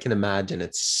 Okay. but I can imagine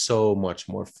it's so much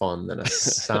more fun than a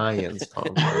science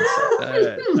conference.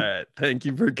 All right. Thank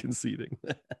you for conceding.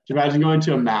 Can you imagine going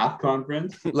to a math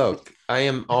conference? Look, I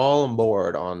am all on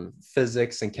board on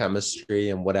physics and chemistry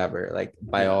and whatever, like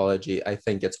biology. I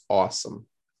think it's awesome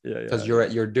because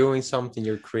you're doing something,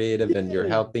 you're creative, and you're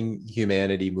helping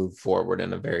humanity move forward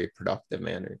in a very productive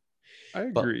manner. I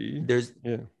agree. But there's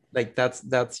like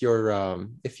that's your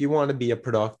if you want to be a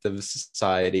productive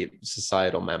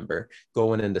societal member,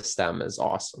 going into STEM is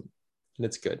awesome and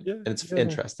it's good and it's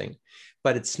interesting,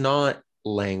 but it's not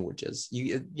languages.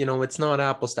 You know, it's not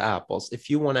apples to apples. If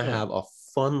you want to have a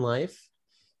fun life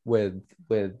with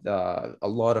a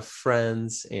lot of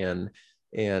friends and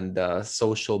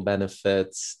social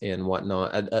benefits and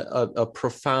whatnot, a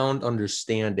profound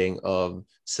understanding of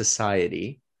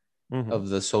society, of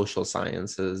the social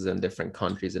sciences in different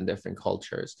countries and different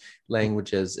cultures,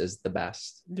 languages is the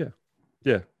best.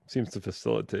 Seems to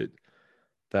facilitate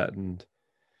that, and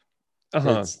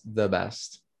it's the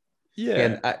best.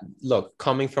 And look,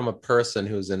 coming from a person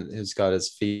who's got his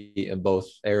feet in both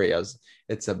areas,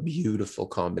 it's a beautiful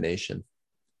combination.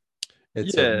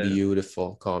 It's a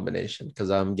beautiful combination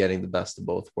because I'm getting the best of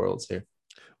both worlds here.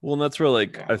 Well, and that's where,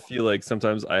 like, I feel like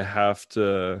sometimes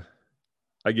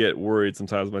I get worried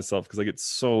sometimes myself because I get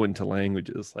so into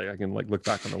languages. Like, I can like look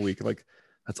back on the week, like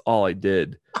that's all I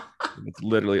did. It's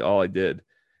literally all I did.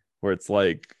 Where it's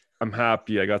like, I'm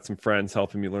happy. I got some friends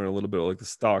helping me learn a little bit of like the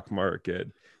stock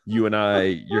market.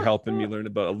 You're helping me learn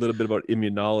about a little bit about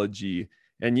immunology.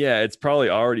 And it's probably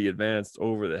already advanced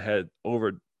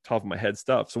over top of my head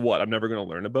stuff. So what? I'm never going to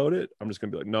learn about it. I'm just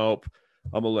going to be like, nope,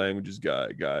 I'm a languages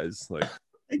guy, guys. Like,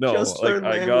 no, like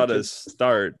I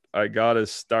gotta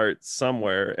start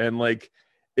somewhere. And like,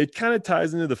 it kind of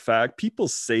ties into the fact people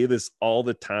say this all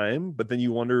the time, but then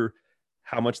you wonder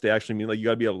how much they actually mean. Like, you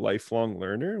gotta be a lifelong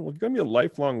learner. Well, if you're gonna be a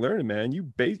lifelong learner, man, you're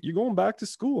going back to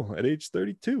school at age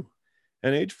 32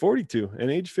 and age 42 and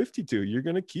age 52. You're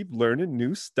gonna keep learning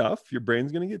new stuff. Your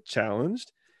brain's gonna get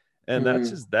challenged, and that's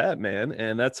just that, man.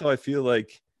 And that's how I feel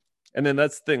like. And then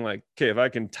that's the thing, like, okay, if I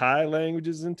can tie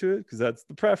languages into it, because that's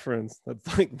the preference,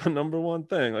 that's like my number one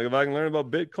thing. Like, if I can learn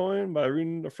about Bitcoin by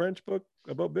reading a French book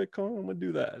about Bitcoin, I'm gonna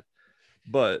do that.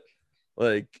 But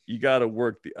like, you got to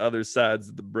work the other sides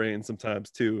of the brain sometimes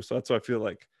too. So that's why I feel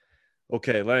like,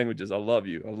 okay, languages, I love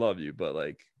you, but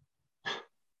like,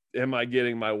 am I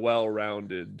getting my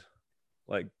well-rounded?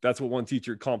 Like, that's what one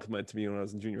teacher complimented me when I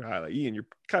was in junior high. Like, Ian, you're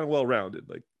kind of well-rounded.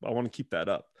 Like, I want to keep that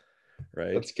up.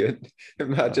 Right. That's good.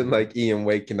 Imagine like Ian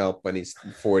waking up when he's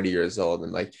 40 years old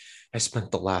and like, I spent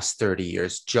the last 30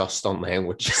 years just on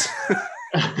languages.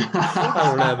 I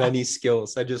don't have any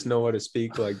skills. I just know how to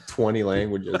speak like 20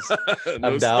 languages.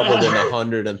 I've dabbled in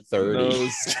 130.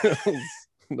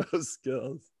 No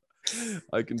skills.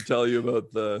 I can tell you about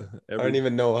I don't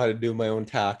even know how to do my own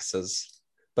taxes.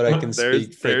 But I can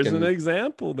speak. There's an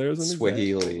example. There's an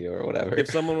Swahili or whatever.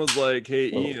 If someone was like,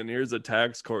 "Hey, Ian, here's a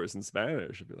tax course in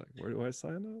Spanish," I'd be like, "Where do I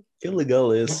sign up?"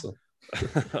 Illegal is.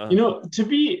 You know, to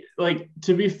be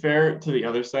fair to the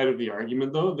other side of the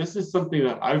argument, though, this is something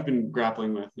that I've been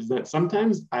grappling with. Is that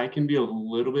sometimes I can be a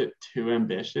little bit too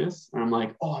ambitious, and I'm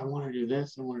like, "Oh, I want to do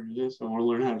this. I want to do this. I want to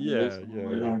learn how to do this. I want to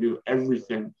learn how to do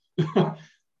everything."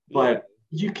 But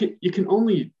you can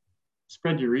only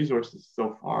spread your resources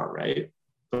so far, right?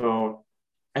 So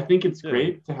I think it's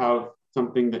great to have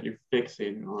something that you're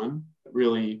fixated on that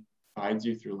really guides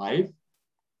you through life.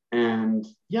 And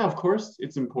of course,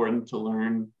 it's important to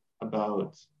learn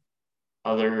about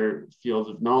other fields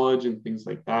of knowledge and things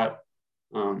like that.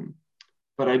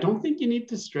 But I don't think you need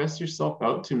to stress yourself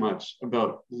out too much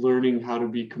about learning how to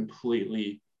be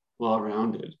completely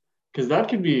well-rounded, because that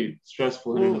could be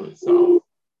stressful in and of itself.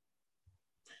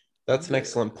 That's an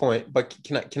excellent point. But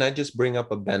can I just bring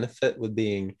up a benefit with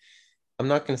being, I'm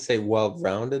not going to say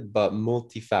well-rounded, but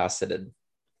multifaceted?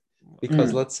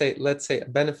 Because let's say a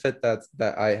benefit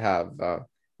that I have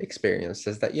experienced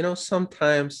is that, you know,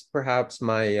 sometimes perhaps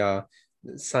my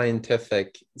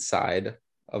scientific side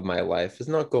of my life is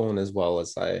not going as well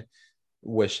as I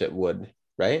wish it would,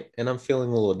 right? And I'm feeling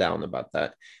a little down about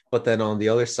that. But then on the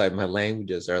other side, my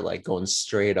languages are like going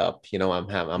straight up. You know,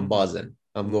 I'm buzzing.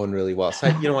 I'm going really well. So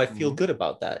I feel good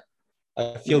about that.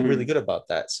 I feel really good about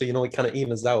that. So, you know, it kind of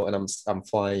evens out, and I'm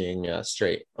flying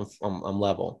straight. I'm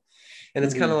level. And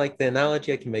it's kind of like the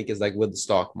analogy I can make is like with the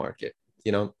stock market.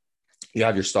 You know, you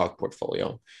have your stock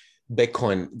portfolio.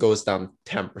 Bitcoin goes down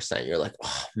 10%. You're like,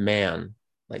 oh man,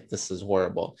 like this is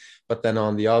horrible. But then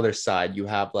on the other side, you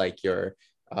have like your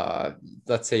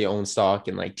let's say you own stock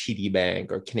in like TD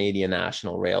Bank or Canadian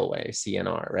National Railway,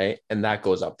 CNR, right? And that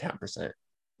goes up 10%.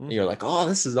 You're like, oh,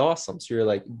 this is awesome. So you're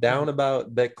like down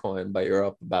about Bitcoin, but you're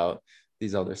up about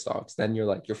these other stocks. Then you're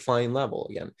like, you're flying level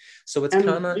again. So it's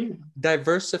kind of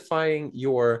diversifying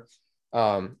your,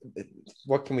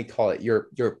 what can we call it?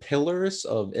 Your pillars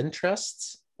of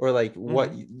interests, or like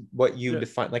what you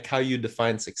define, like how you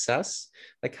define success,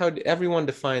 like how everyone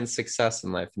defines success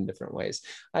in life in different ways.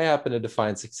 I happen to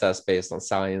define success based on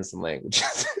science and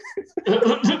languages.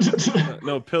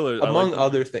 No, pillars. Among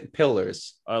other things,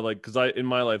 pillars. I like, because in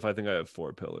my life, I think I have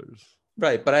 4 pillars.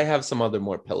 Right, but I have some other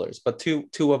more pillars, but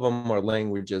two of them are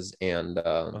languages and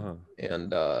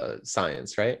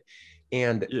science, right?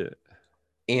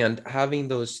 And having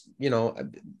those,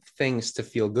 things to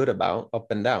feel good about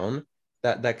up and down,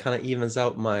 that kind of evens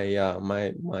out my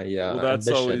well, that's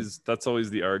ambition. that's always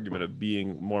the argument of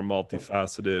being more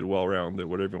multifaceted, well-rounded,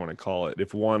 whatever you want to call it.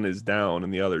 If one is down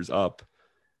and the other's up,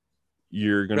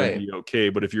 you're gonna be okay.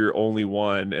 But if you're only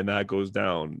one and that goes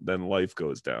down, then life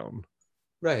goes down.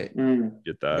 Right.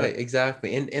 Get that? Right,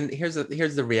 exactly. And here's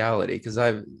the reality, because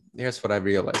here's what I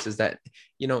realized is that,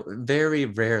 very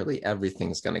rarely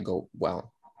everything's gonna go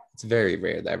well. It's very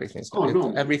rare that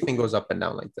everything goes up and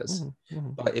down like this.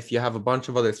 But if you have a bunch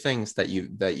of other things that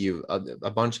you a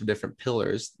bunch of different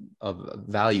pillars of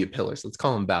value pillars, let's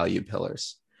call them value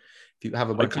pillars. If you have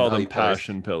a bunch of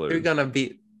passion pillars, you're gonna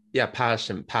be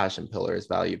passion pillars,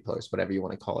 value pillars, whatever you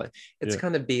want to call it. It's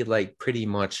gonna be like pretty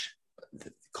much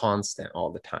constant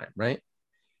all the time, right?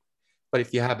 But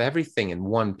if you have everything in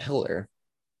one pillar,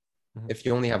 if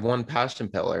you only have one passion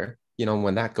pillar,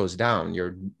 when that goes down,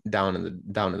 you're down in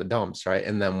the dumps, right?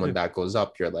 And then when that goes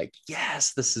up, you're like,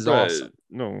 yes, this is awesome.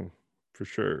 No, for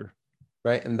sure.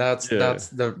 Right. And that's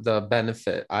the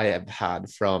benefit I have had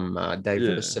from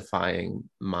diversifying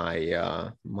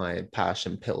my my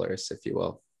passion pillars, if you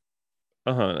will.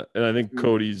 And I think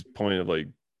Cody's point of like,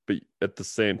 but at the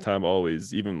same time,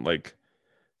 always, even like,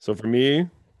 so for me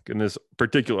in this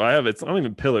particular, it's not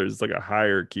even pillars, it's like a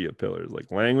hierarchy of pillars,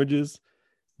 like languages,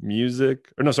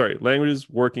 languages,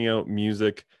 working out,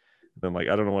 music, then like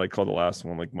I don't know what I call the last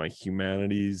one, like my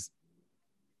humanities.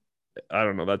 I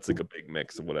don't know, that's like a big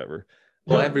mix of whatever.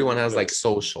 Well, everyone has like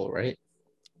social, right?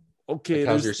 Okay,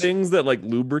 like there's things that like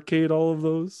lubricate all of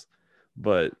those,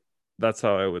 but that's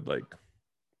how I would like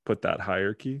put that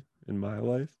hierarchy in my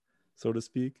life, so to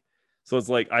speak. So it's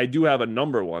like I do have a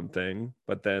number one thing,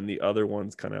 but then the other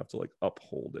ones kind of have to like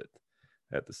uphold it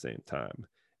at the same time.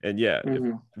 And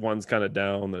if one's kind of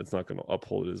down, then it's not going to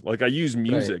uphold it as like I use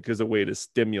music as a way to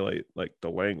stimulate like the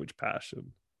language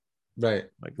passion. Right.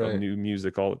 Like new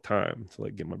music all the time to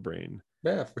like get my brain.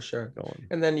 Yeah, for sure. Going.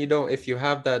 And then if you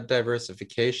have that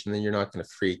diversification, then you're not going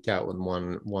to freak out when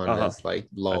one is like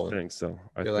low. I think so.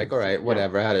 You're like, all right,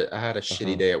 whatever. I had a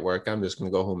shitty day at work. I'm just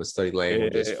going to go home and study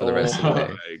languages for the rest of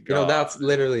the day. That's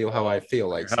literally how I feel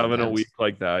like having a week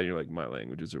like that. You're like, my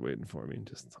languages are waiting for me.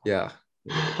 Just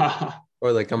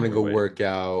or like I'm gonna go work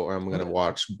out, or I'm gonna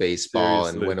watch baseball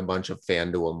and win a bunch of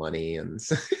FanDuel money and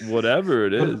whatever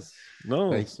it is. No,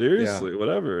 like, seriously,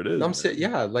 whatever it is.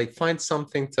 Like find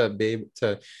something to be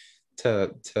able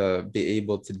to be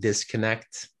able to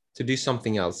disconnect, to do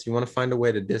something else. You want to find a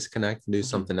way to disconnect and do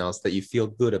something else that you feel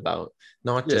good about,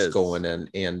 not just going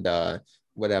and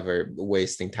whatever,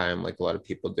 wasting time like a lot of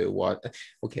people do.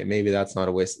 Okay, maybe that's not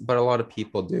a waste, but a lot of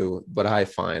people do. But I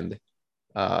find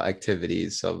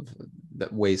activities of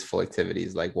wasteful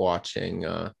activities like watching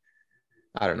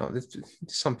I don't know,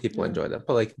 some people enjoy that,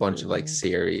 but like a bunch of like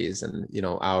series and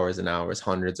hours and hours,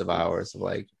 hundreds of hours of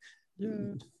like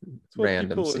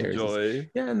random series enjoy.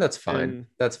 And that's fine.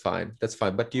 That's fine.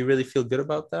 But do you really feel good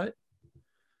about that?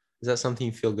 Is that something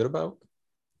you feel good about?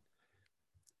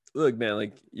 Look, man,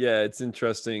 like it's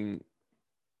interesting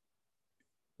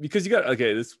because you got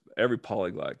every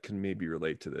polyglot can maybe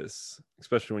relate to this,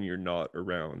 especially when you're not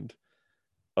around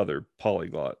other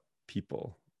polyglot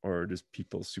people or just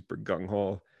people super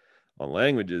gung-ho on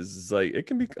languages. It's like it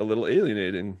can be a little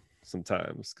alienating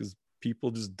sometimes because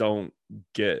people just don't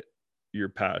get your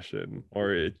passion,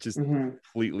 or it just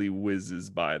completely whizzes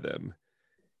by them.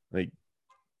 Like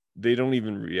they don't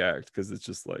even react because it's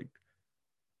just like,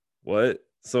 what?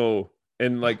 So,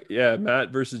 and like, Matt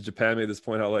versus Japan made this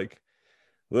point out like,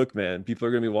 look, man, people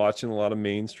are going to be watching a lot of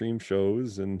mainstream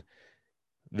shows and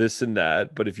this and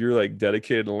that. But if you're like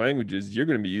dedicated to languages, you're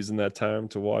going to be using that time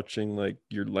to watching like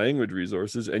your language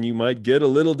resources. And you might get a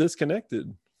little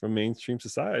disconnected from mainstream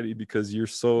society because you're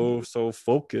so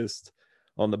focused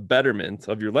on the betterment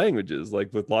of your languages.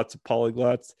 Like with lots of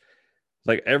polyglots,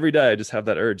 like every day I just have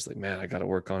that urge, like, man, I got to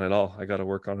work on it all. I got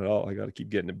to keep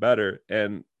getting it better.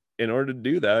 And in order to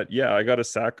do that, yeah, I got to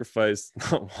sacrifice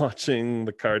not watching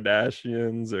the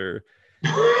Kardashians or,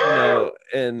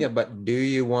 and Yeah, but do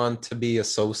you want to be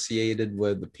associated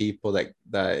with the people that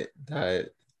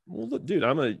well, look, dude,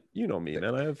 I'm a, me,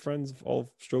 man. I have friends of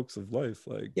all strokes of life.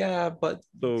 Like, yeah, but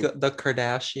so the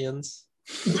Kardashians.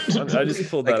 I just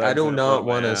pulled that. Like, I do example out not of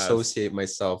my want to ass. associate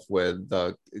myself with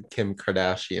the Kim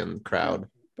Kardashian crowd,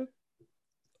 But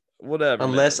whatever.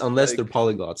 unless man. they're Like,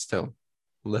 polyglots too,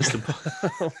 unless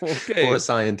they're okay. or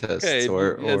scientists Okay,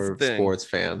 or that's the thing. sports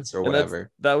fans or And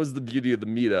whatever. that was the beauty of the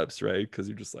meetups, right? Because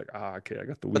you're just like, okay, I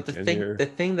got the But weekend here. the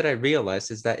thing that I realized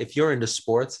is that if you're into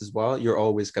sports as well, you're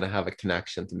always going to have a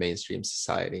connection to mainstream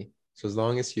society. So as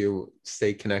long as you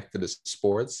stay connected to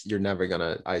sports, you're never going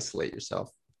to isolate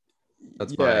yourself.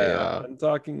 That's I'm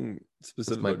talking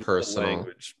specifically my personal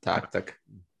language tactic.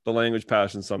 The language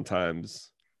passion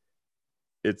sometimes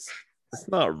it's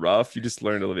not rough. You just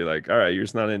learn to be like, all right, you're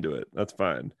just not into it. That's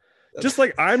fine. Just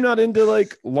like I'm not into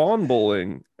like lawn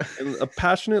bowling, and a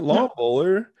passionate lawn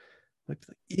bowler, like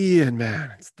Ian,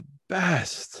 man, it's the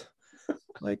best.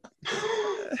 Like,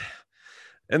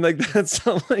 and like that's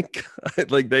not like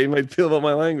they might feel about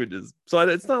my languages. So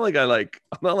it's not like I'm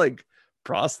not like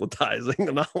proselytizing.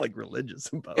 I'm not like religious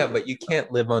about it. Yeah, but you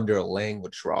can't live under a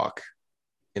language rock,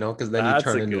 because then That's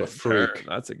you turn a into a good freak. term.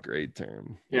 That's a great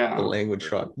term. Yeah. The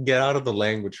language rock. Get out of the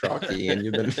language rock, Ian.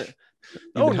 You've been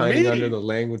Oh, hiding me? under the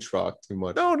language rock too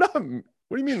much. No, not.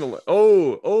 What do you mean?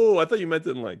 Oh, I thought you meant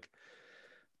in like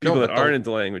people No, that but aren't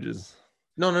into languages.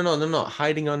 No.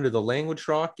 Hiding under the language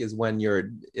rock is when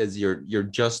you're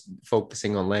just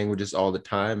focusing on languages all the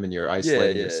time and you're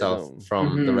isolating yourself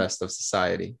from the rest of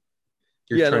society.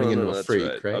 You're turning into a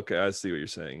freak, right? Okay, I see what you're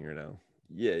saying here now.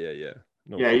 Yeah.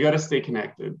 No, Yeah, you got to stay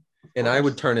connected. And I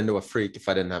would turn into a freak if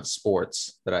I didn't have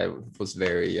sports that I was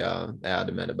very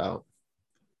adamant about.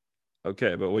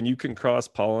 Okay, but when you can cross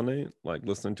pollinate, like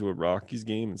listening to a Rockies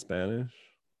game in Spanish.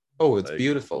 Oh, it's like,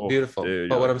 beautiful. Dude,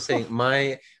 but what I'm saying,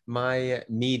 my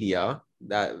media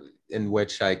that in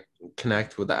which I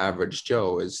connect with the average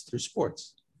Joe is through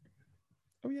sports.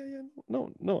 Oh yeah.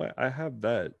 No, I have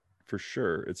that for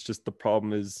sure. It's just the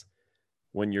problem is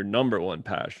when your number one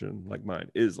passion, like mine,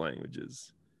 is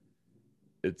languages.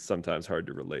 It's sometimes hard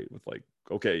to relate with like,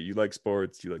 okay, you like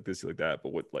sports, you like this, you like that,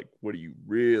 but what are you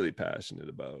really passionate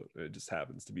about? It just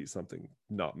happens to be something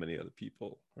not many other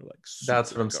people are like.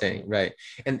 That's what I'm saying, right?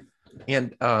 And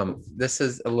this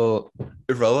is a little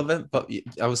irrelevant, but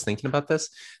I was thinking about this,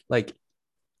 like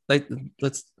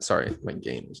sorry, my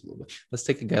game was a little bit. Let's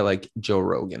take a guy like Joe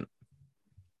Rogan.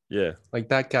 Yeah, like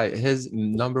that guy, his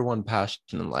number one passion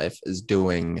in life is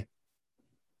doing.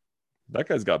 That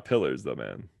guy's got pillars, though,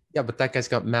 man. Yeah, but that guy's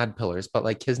got mad pillars. But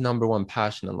like his number one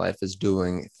passion in life is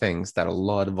doing things that a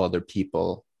lot of other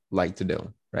people like to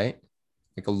do, right?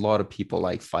 Like a lot of people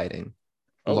like fighting.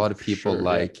 A lot of people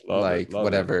like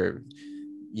whatever,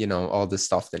 all the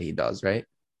stuff that he does, right?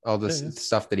 All this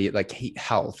stuff that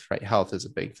health, right? Health is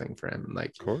a big thing for him.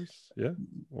 Like, of course, yeah,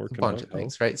 a bunch of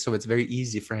things, right? So it's very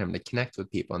easy for him to connect with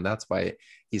people, and that's why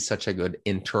he's such a good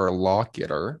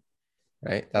interlocutor,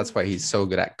 right? That's why he's so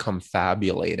good at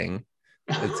confabulating.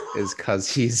 It's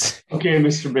because he's okay,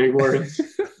 Mr. Big Words.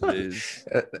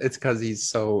 It's because he's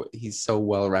so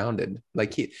well-rounded.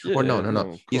 Like he's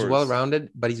well-rounded,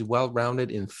 but he's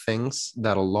well-rounded in things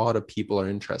that a lot of people are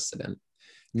interested in.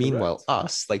 Meanwhile,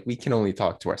 us, like, we can only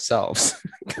talk to ourselves.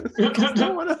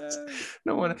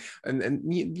 no one,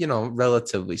 and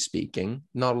relatively speaking,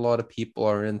 not a lot of people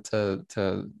are into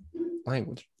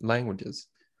languages.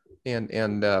 And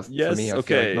yes, for me, I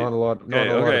okay, feel like not a lot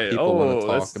of people want to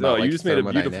talk about you just made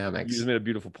thermodynamics. You just made a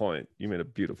beautiful point. You made a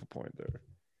beautiful point there.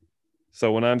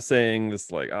 So when I'm saying this,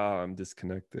 like, I'm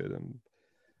disconnected and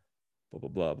blah blah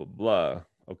blah blah blah.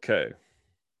 Okay,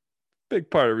 big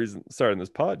part of the reason starting this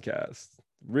podcast,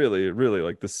 really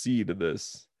like the seed of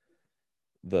this,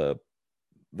 the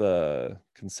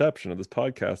conception of this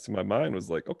podcast in my mind was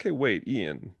like, okay, wait,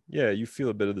 Ian, yeah, you feel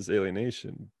a bit of this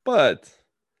alienation, but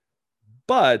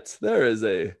there is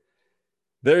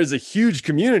a huge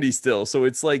community still. So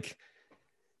it's like,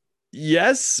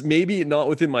 yes, maybe not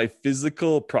within my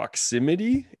physical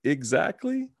proximity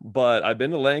exactly, but I've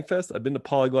been to Langfest, I've been to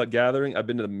Polyglot Gathering, I've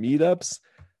been to the meetups.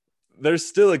 There's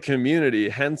still a community,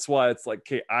 hence why it's like,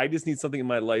 okay, I just need something in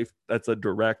my life that's a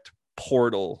direct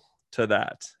portal to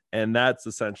that. And that's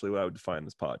essentially what I would define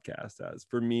this podcast as.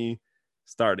 For me,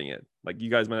 starting it. Like, you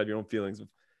guys might have your own feelings of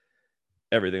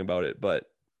everything about it, but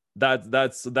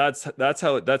that's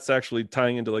actually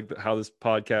tying into like how this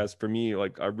podcast for me,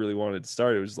 like, I really wanted to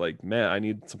start. It was like, man, I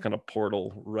need some kind of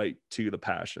portal right to the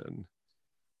passion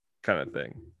kind of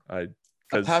thing. A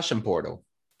passion portal.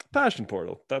 That's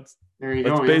There you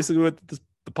That's go. basically what the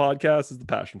podcast is, the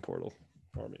passion portal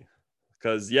for me.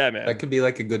 Because yeah, man, That could be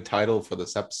like a good title for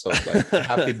this episode. Like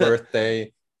happy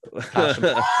birthday. Passion.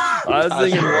 I was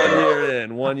thinking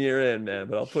Passion. 1 year in, man,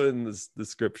 but I'll put it in this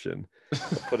description.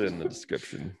 I'll put it in the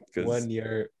description because 1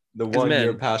 year, the 'cause, 1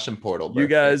 year man, passion portal. you birthday.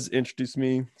 guys introduced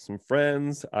me some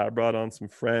friends. I brought on some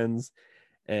friends,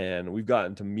 and we've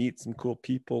gotten to meet some cool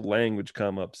people. Language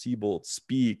come up. Seabolt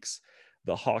speaks.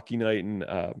 The hockey night and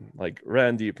like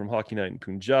Randy from Hockey Night in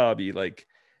Punjabi. Like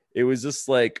it was just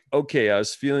like, okay, I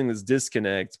was feeling this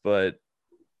disconnect, but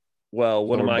well,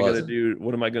 what am I going to do?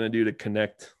 What am I going to do to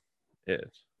connect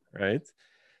it? Right.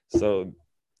 So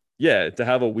yeah, to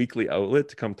have a weekly outlet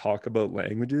to come talk about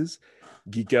languages,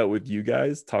 geek out with you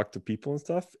guys, talk to people and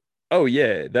stuff. Oh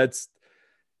yeah, that's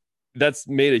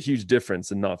made a huge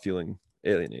difference in not feeling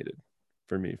alienated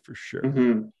for me, for sure.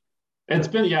 Mm-hmm. It's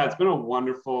been a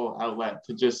wonderful outlet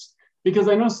to just, because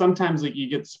I know sometimes like you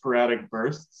get sporadic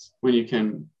bursts when you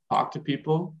can talk to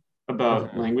people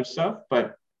about language stuff,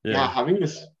 but yeah, having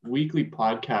this weekly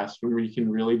podcast where you can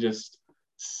really just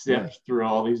sift through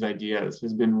all these ideas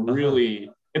has been really,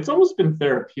 it's almost been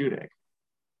therapeutic.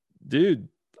 Dude,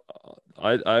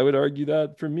 I would argue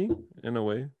that for me in a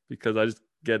way, because I just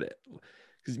get it.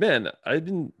 Because man, I've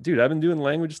been doing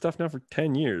language stuff now for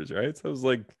 10 years, right? So it was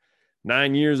like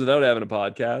 9 years without having a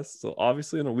podcast. So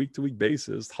obviously on a week-to-week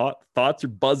basis, thoughts are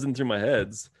buzzing through my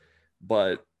heads.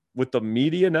 But with the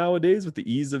media nowadays, with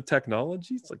the ease of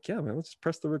technology, it's like, yeah, man, let's just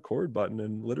press the record button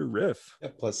and let her riff. Yeah,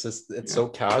 plus it's so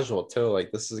casual too.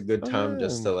 Like this is a good time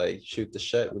just to like shoot the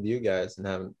shit with you guys and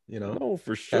have,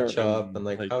 for sure, catch up and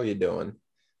like how you doing?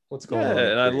 What's going on?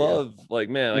 And I love like,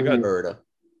 man, I got Murder.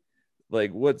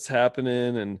 Like what's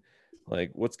happening and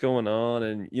like what's going on.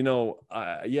 And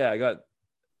I got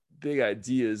big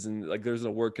ideas, and like there's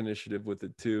a work initiative with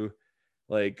it too.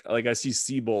 Like I see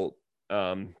Seabolt,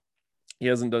 he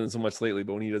hasn't done it so much lately,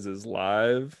 but when he does his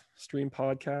live stream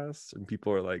podcasts and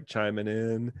people are like chiming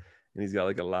in and he's got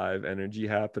like a live energy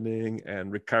happening.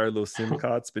 And Ricardo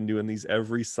Simcot's been doing these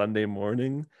every Sunday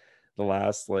morning the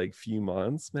last like few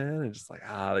months, man. And just like,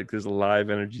 like there's a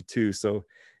live energy too. So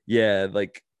yeah,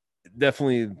 like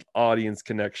definitely audience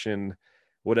connection,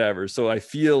 whatever. So I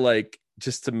feel like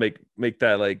just to make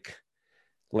that like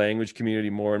language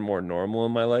community more and more normal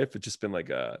in my life, it's just been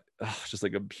like just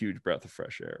like a huge breath of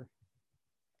fresh air.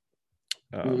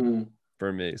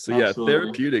 For me. So absolutely.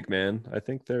 Therapeutic, man. I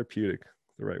think therapeutic,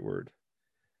 the right word.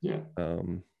 Yeah.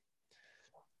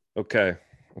 Okay,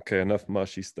 enough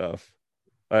mushy stuff.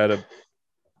 I had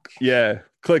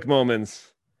click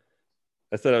moments.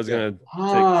 I said I was gonna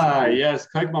yes,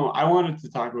 click moment. I wanted to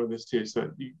talk about this too,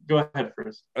 so you go ahead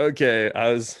first. Okay,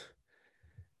 I was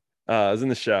in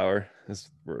the shower. This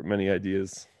where many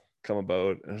ideas come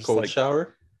about. Cold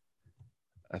shower?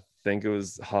 I think it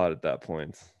was hot at that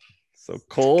point. So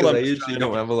cold. I usually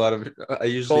don't have a lot of.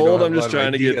 I'm just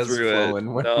trying to get through it.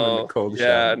 No, cold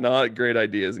shower. Not great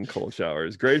ideas in cold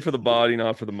showers. Great for the body,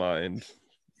 not for the mind.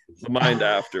 The mind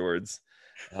afterwards.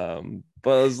 But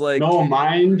I was like,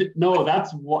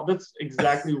 that's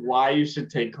exactly why you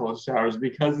should take cold showers,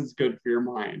 because it's good for your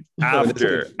mind.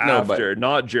 After, not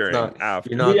during.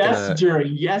 After.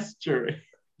 During.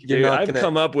 Dude, I've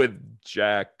come up with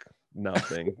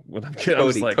nothing when I'm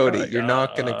kidding. Cody, you're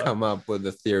not going to come up with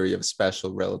a theory of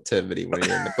special relativity when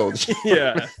you're in the cold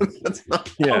shower. That's not.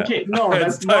 Yeah. Okay, no,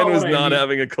 that's not what I mean.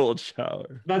 Having a cold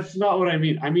shower. That's not what I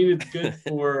mean. I mean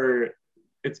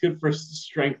it's good for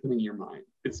strengthening your mind.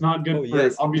 It's not good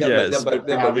for obviously. But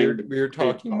we were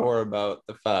talking more about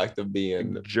the fact of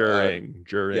being during.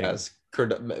 Yes,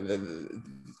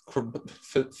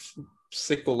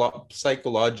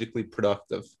 psychologically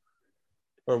productive.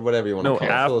 Or whatever you want to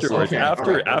call it.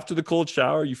 After the cold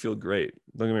shower, you feel great.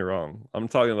 Don't get me wrong. I'm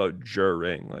talking about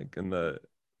during, like when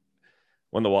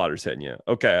the water's hitting you.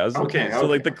 So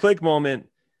like the click moment,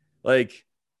 like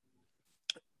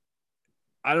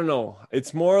I don't know.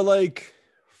 It's more like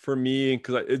for me,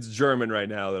 because it's German right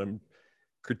now that I'm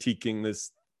critiquing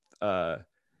this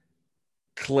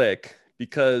click,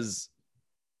 because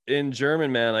in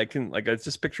German, man, I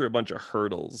just picture a bunch of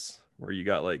hurdles where you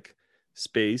got like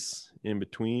space in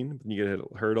between, and you get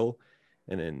a hurdle,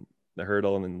 and then the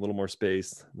hurdle, and then a little more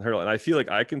space, the hurdle. And I feel like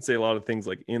I can say a lot of things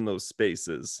like in those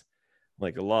spaces,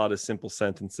 like a lot of simple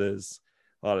sentences,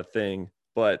 a lot of thing,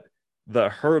 but the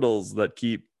hurdles that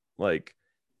keep like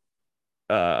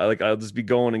I'll just be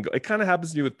going and go. It kind of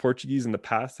happens to me with Portuguese in the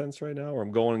past tense right now, where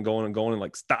I'm going and going and going and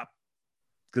like stop,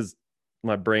 because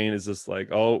my brain is just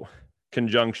like, oh,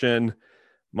 conjunction,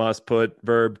 must put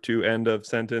verb to end of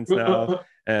sentence now.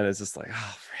 And it's just like,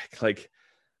 oh, frick. Like,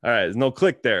 all right, there's no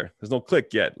click there. There's no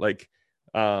click yet. Like,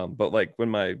 but like when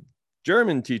my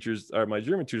German teachers, or my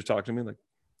German tutors, talk to me like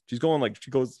she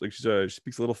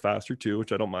speaks a little faster too,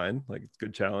 which I don't mind. Like, it's a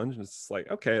good challenge. And it's like,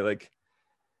 okay, like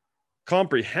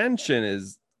comprehension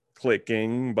is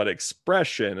clicking, but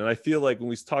expression, and I feel like when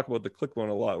we talk about the click one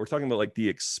a lot, we're talking about like the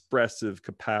expressive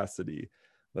capacity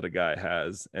that a guy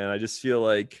has. And I just feel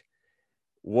like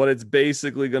what it's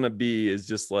basically going to be is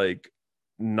just like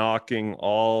knocking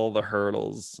all the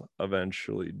hurdles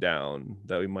eventually down,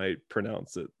 that we might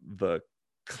pronounce it the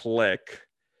click.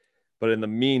 But in the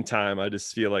meantime, I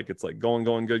just feel like it's like going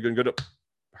good,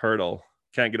 hurdle,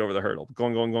 can't get over the hurdle,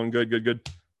 going good,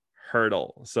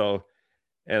 hurdle. So,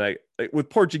 and I with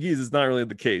Portuguese it's not really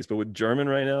the case, but with German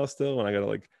right now still, when I gotta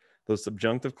like those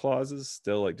subjunctive clauses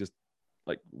still like just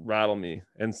like rattle me.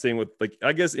 And same with like,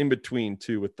 I guess in between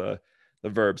too with the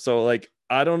verb. So like,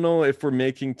 I don't know if we're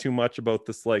making too much about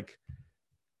this like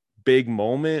big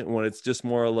moment, when it's just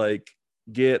more like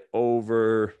get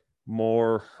over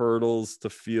more hurdles to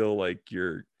feel like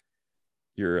your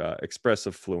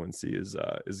expressive fluency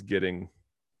is getting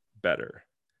better.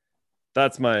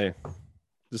 That's my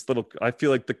just little, I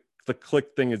feel like the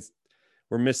click thing is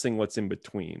we're missing what's in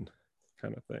between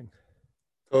kind of thing.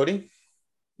 Cody?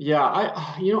 Yeah,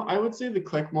 I would say the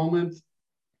click moment,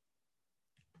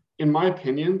 in my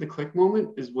opinion, the click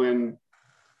moment is when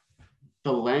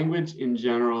the language in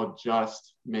general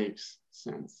just makes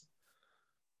sense.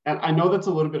 And I know that's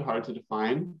a little bit hard to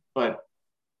define, but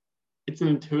it's an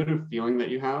intuitive feeling that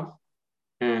you have.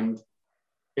 And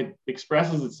it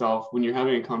expresses itself when you're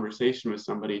having a conversation with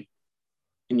somebody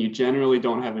and you generally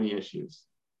don't have any issues.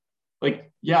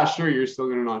 Like, yeah, sure, you're still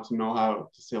going to not to know how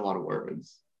to say a lot of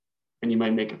words and you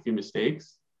might make a few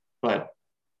mistakes, but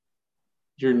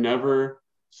you're never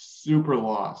super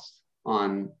lost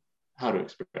on how to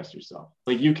express yourself.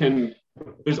 Like,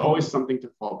 there's always something to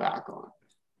fall back on.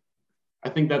 I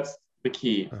think that's the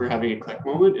key for having a click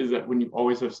moment, is that when you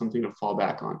always have something to fall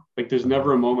back on. Like, there's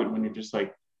never a moment when you're just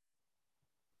like,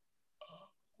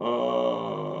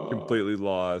 completely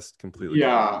lost, completely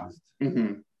confused.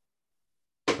 Mm-hmm.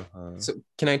 So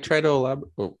can I try to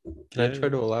elaborate? I try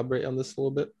to elaborate on this a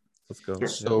little bit? Let's go. Sure.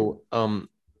 So,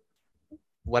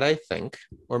 what I think,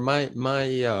 or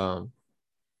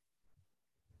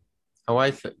how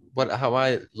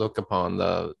I look upon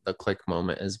the click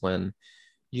moment is when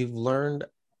you've learned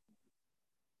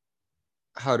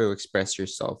how to express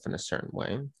yourself in a certain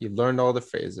way. You've learned all the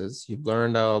phrases. You've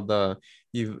learned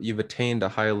you've attained a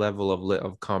high level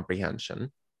of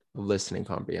comprehension, of listening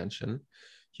comprehension.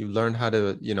 You've learned how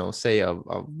to, say a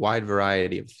wide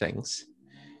variety of things.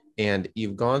 And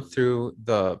you've gone through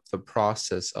the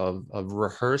process of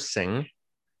rehearsing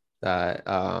that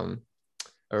a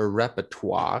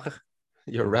repertoire,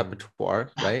 your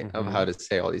repertoire, right, of how to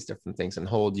say all these different things. And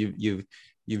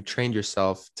you've trained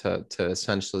yourself to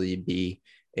essentially be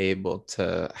able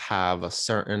to have a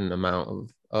certain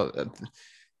amount of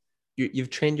you've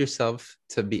trained yourself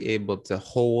to be able to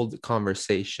hold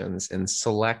conversations in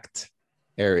select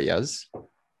areas,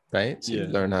 right? So you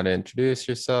learn how to introduce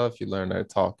yourself, you learn how to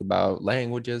talk about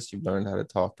languages, you learn how to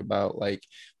talk about like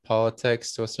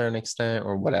politics to a certain extent,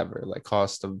 or whatever, like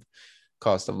cost of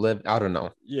living, I don't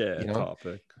know.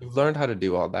 Topic. You've learned how to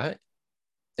do all that,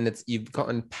 and you've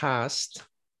gotten past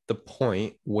the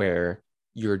point where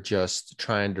you're just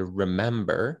trying to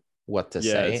remember what to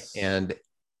say, and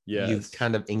you've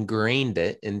kind of ingrained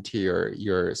it into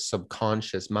your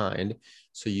subconscious mind,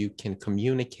 so you can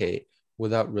communicate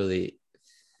without really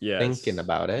thinking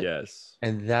about it.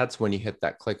 And that's when you hit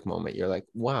that click moment. You're like,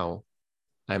 wow,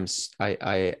 I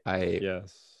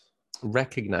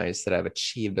recognize that I've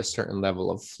achieved a certain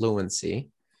level of fluency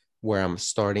where I'm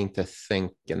starting to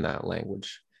think in that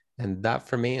language. And that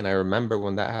for me, and I remember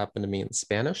when that happened to me in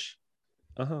Spanish.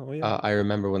 I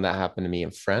remember when that happened to me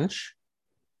in French.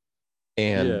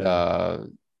 And those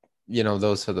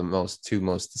are the two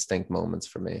most distinct moments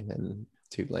for me in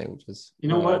two languages. You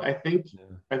know what? I think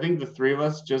the three of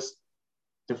us just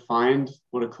defined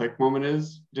what a click moment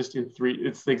is, just in three.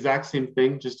 It's the exact same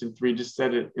thing, just in three. Just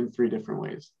said it in three different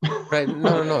ways. Right?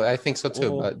 No. I think so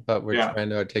too. But we're trying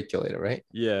to articulate it, right?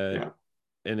 Yeah.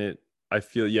 And I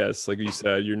feel, yes, like you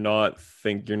said, you're not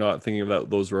thinking about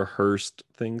those rehearsed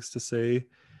things to say.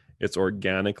 It's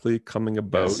organically coming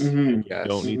about. You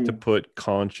don't need to put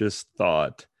conscious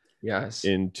thought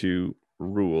into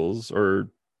rules or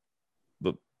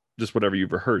just whatever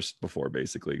you've rehearsed before,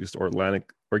 basically. Just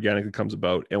organically comes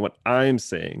about. And what I'm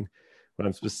saying, what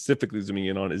I'm specifically zooming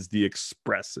in on, is the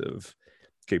expressive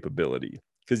capability.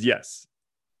 Because yes,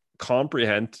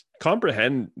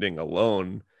 comprehending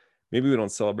alone, maybe we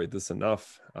don't celebrate this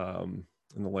enough in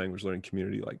the language learning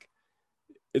community. Like,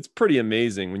 it's pretty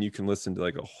amazing when you can listen to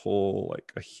like a whole,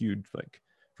 like a huge, like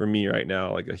for me right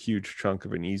now, like a huge chunk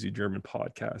of an Easy German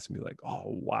podcast and be like, oh,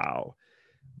 wow.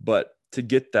 But to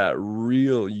get that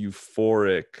real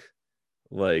euphoric,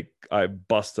 like I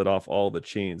busted off all the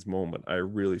chains moment, I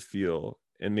really feel,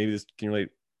 and maybe this can relate,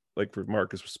 like for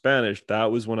Marcus with Spanish,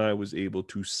 that was when I was able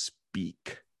to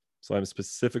speak. So I'm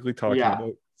specifically talking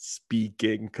about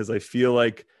speaking, because I feel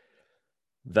like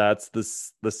that's the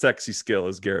sexy skill,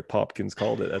 as Garrett Popkins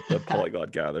called it at the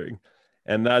Polyglot Gathering.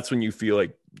 And that's when you feel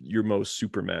like your most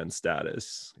Superman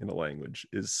status in a language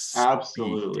is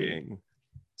absolutely speaking.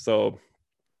 So,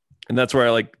 and that's where I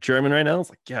like German right now.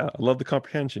 It's like, yeah, I love the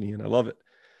comprehension, Ian. I love it.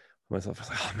 Myself, I was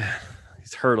like, oh man,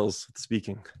 these hurdles with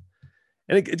speaking.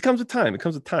 And it comes with time. It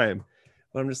comes with time.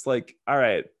 But I'm just like, all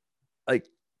right, like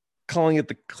calling it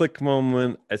the click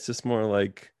moment. It's just more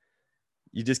like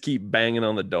you just keep banging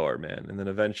on the door, man. And then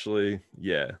eventually,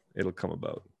 yeah, it'll come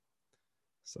about.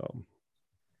 So,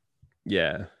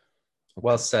 yeah.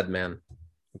 Well said, man.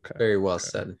 Okay. Very well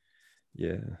said.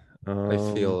 Yeah. I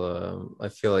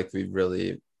feel like we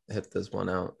really hit this one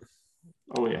out.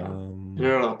 Oh yeah. Hit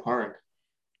it out of the park.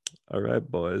 All right,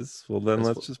 boys. Well, then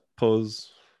let's just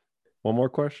pose one more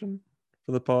question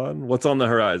for the pod. What's on the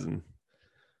horizon?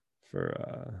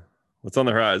 What's on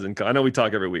the horizon? I know we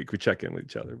talk every week. We check in with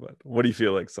each other, but what do you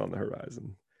feel like's on the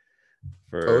horizon?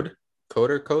 For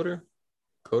Coder?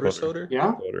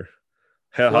 Yeah. Coder.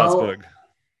 Habsburg.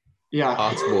 Yeah.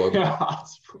 Habsburg.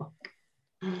 Habsburg.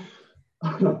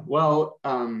 Well,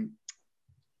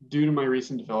 due to my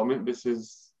recent development, this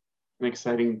is an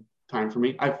exciting time for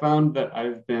me. I found that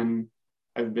I've been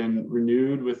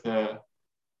renewed with a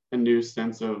new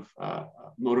sense of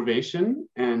motivation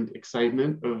and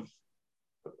excitement of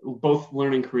both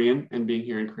learning Korean and being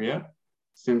here in Korea.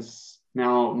 Since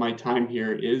now my time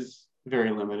here is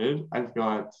very limited, I've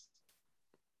got,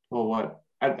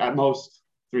 at most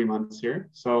 3 months here.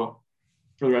 So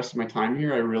for the rest of my time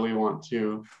here, I really want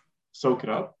to soak it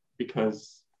up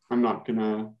because I'm not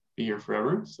gonna be here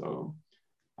forever. So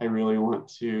I really want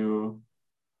to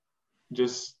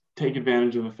just take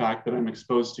advantage of the fact that I'm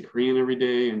exposed to Korean every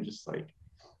day and just like,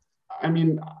 I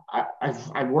mean,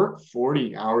 I work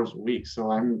 40 hours a week, so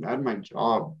I'm at my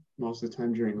job most of the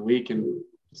time during the week and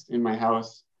just in my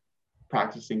house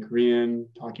practicing Korean,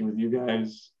 talking with you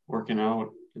guys, working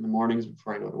out in the mornings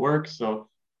before I go to work. So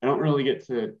I don't really get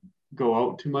to go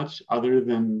out too much other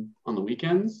than on the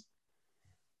weekends.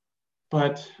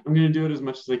 But I'm going to do it as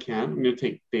much as I can. I'm going to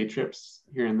take day trips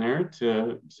here and there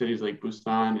to cities like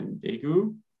Busan and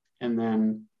Daegu. And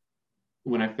then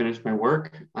when I finish my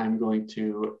work, I'm going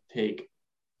to take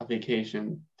a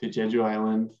vacation to Jeju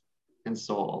Island and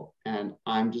Seoul. And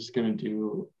I'm just going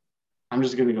to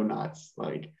go nuts.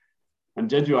 Like on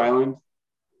Jeju Island,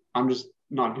 I'm just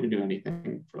not going to do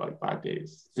anything for like 5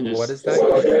 days. So what is that?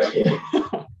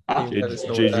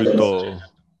 Jeju-do.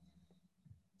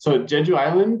 So Jeju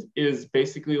Island is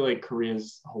basically like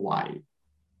Korea's Hawaii.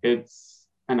 It's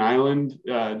an island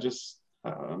just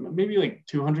maybe like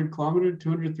 300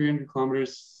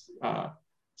 kilometers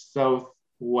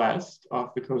southwest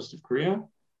off the coast of Korea.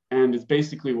 And it's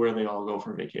basically where they all go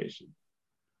for vacation.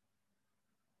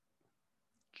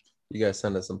 You guys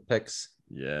send us some pics.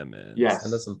 Yeah, man. Yes.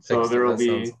 Send us some pics. So there will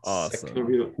be awesome. There'll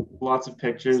be lots of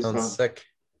pictures of sick.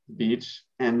 The beach.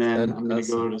 And then I'm going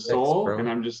to go to Seoul and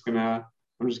I'm just going to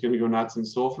go nuts in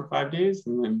Seoul for 5 days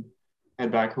and then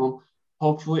head back home.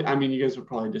 Hopefully, I mean, you guys would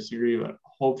probably disagree, but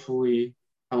hopefully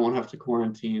I won't have to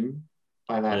quarantine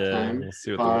by that time. We'll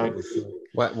see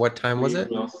what time was it?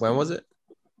 When was it?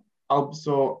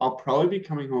 I'll probably be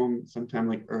coming home sometime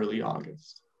like early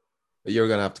August. But you're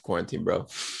gonna have to quarantine, bro.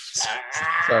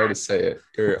 Sorry to say it.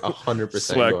 You're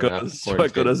 100% going to have to quarantine.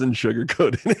 Swecko doesn't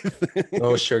sugarcoat anything.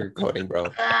 No sugarcoating,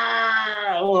 bro.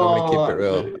 I'm gonna keep it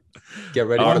real. Get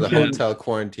ready for the hotel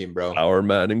quarantine, bro. Our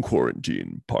Man in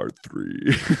Quarantine, Part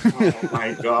 3. Oh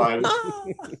my god.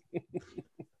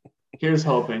 Here's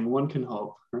hoping. One can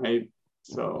hope, right?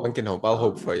 So one can hope. I'll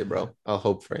hope for you, bro. I'll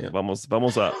hope for you. Vamos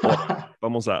a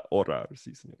orar,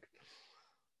 sí, señor.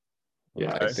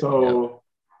 Yeah. Okay. So,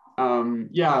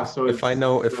 So if I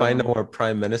know our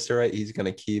prime minister, right, he's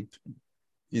gonna keep.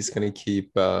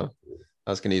 I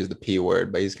was gonna use the P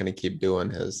word, but he's gonna keep doing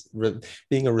his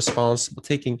being a responsible,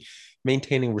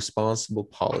 maintaining responsible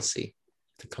policy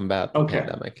to combat the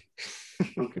pandemic.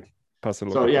 Okay.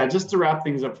 So yeah, just to wrap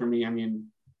things up for me, I mean,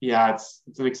 yeah, it's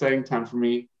an exciting time for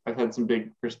me. I've had some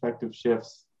big perspective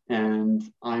shifts, and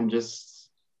I'm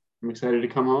excited to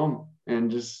come home and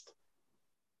just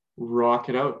rock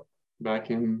it out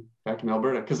back in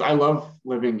Alberta, because I love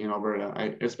living in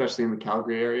Alberta. Especially in the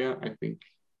Calgary area. I think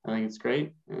it's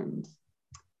great, and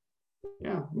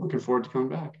yeah, I'm looking forward to coming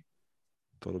back.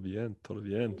 Todo bien, todo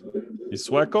bien. ¿Y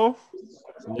sueco,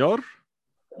 señor?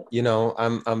 You know,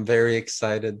 I'm very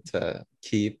excited to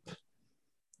keep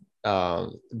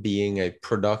being a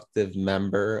productive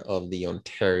member of the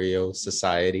Ontario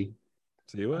Society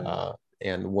Sí, güey.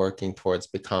 and working towards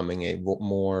becoming a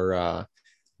more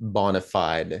bona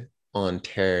fide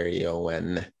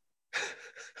Ontarioan.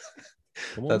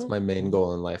 That's my main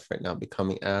goal in life right now,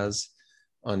 becoming as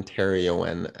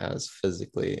Ontarioan as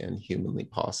physically and humanly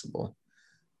possible,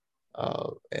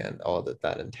 and all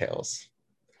that entails.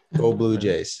 Go Blue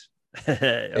Jays. Oh,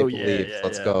 Maple Leafs,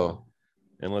 let's go.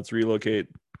 And let's relocate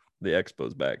the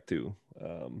Expos back too.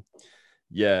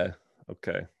 Yeah.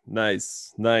 Okay.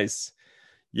 Nice.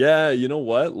 Yeah. You know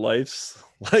what? Life's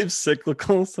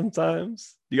cyclical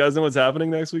sometimes. Do you guys know what's happening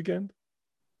next weekend?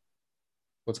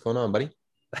 What's going on, buddy?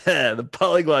 The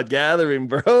Polyglot Gathering,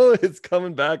 bro. It's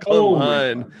coming back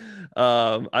online.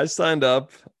 I signed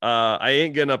up. I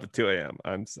ain't getting up at 2 a.m.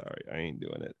 I'm sorry. I ain't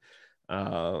doing it.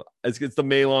 It's the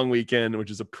May long weekend,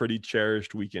 which is a pretty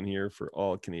cherished weekend here for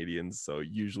all Canadians. So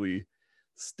usually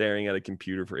staring at a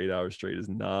computer for 8 hours straight is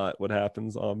not what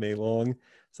happens on May long.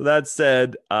 So that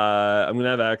said, I'm going to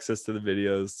have access to the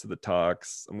videos, to the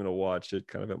talks. I'm going to watch it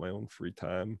kind of at my own free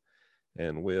time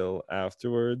and will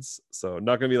afterwards. So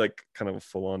not going to be like kind of a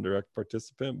full-on direct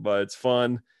participant, but it's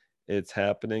fun. It's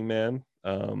happening, man.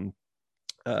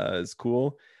 It's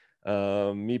cool.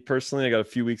 Me personally, I got a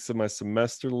few weeks of my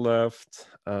semester left.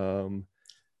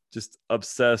 Just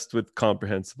obsessed with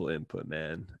comprehensible input,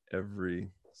 man. Every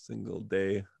single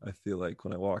day, I feel like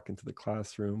when I walk into the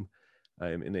classroom, I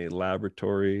am in a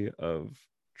laboratory of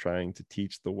trying to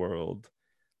teach the world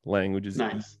languages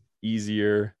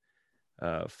easier,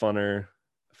 funner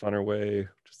way,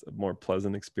 just a more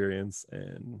pleasant experience.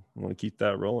 And I want to keep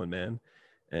that rolling, man.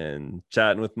 And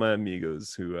chatting with my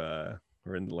amigos who are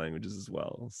into languages as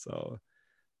well. So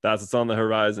that's what's on the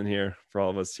horizon here for all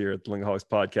of us here at the Lingaholics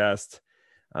podcast.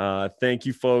 Thank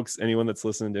you, folks. Anyone that's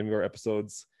listened to any of our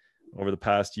episodes over the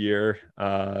past year,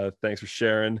 thanks for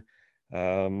sharing.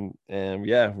 And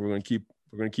yeah, we're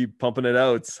gonna keep pumping it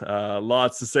out.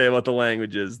 Lots to say about the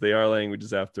languages. They are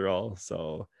languages after all.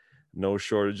 So no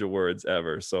shortage of words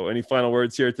ever. So any final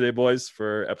words here today, boys,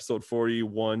 for episode 40,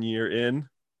 1 year in?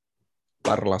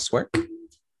 Parla suec.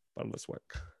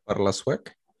 All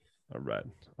right.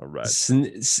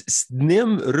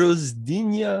 Snem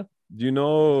Rosdinia. Do you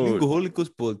know Lingoholicos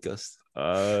podcast?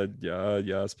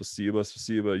 Yeah,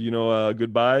 spasiba. You know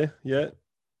goodbye yet?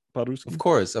 Paruski? Of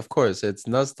course. It's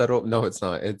Nazdaro. No, it's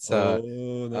not. It's Das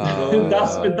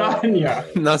Vidania.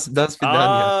 Das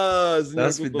Vidania.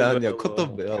 Das Vidania.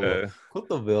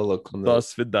 Cotovelo.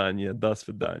 Das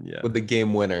Vidania. With the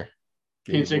game winner.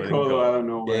 PJ Colo, I don't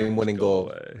know. Game winning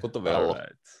goal. All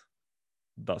right.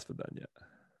 Das Vidania.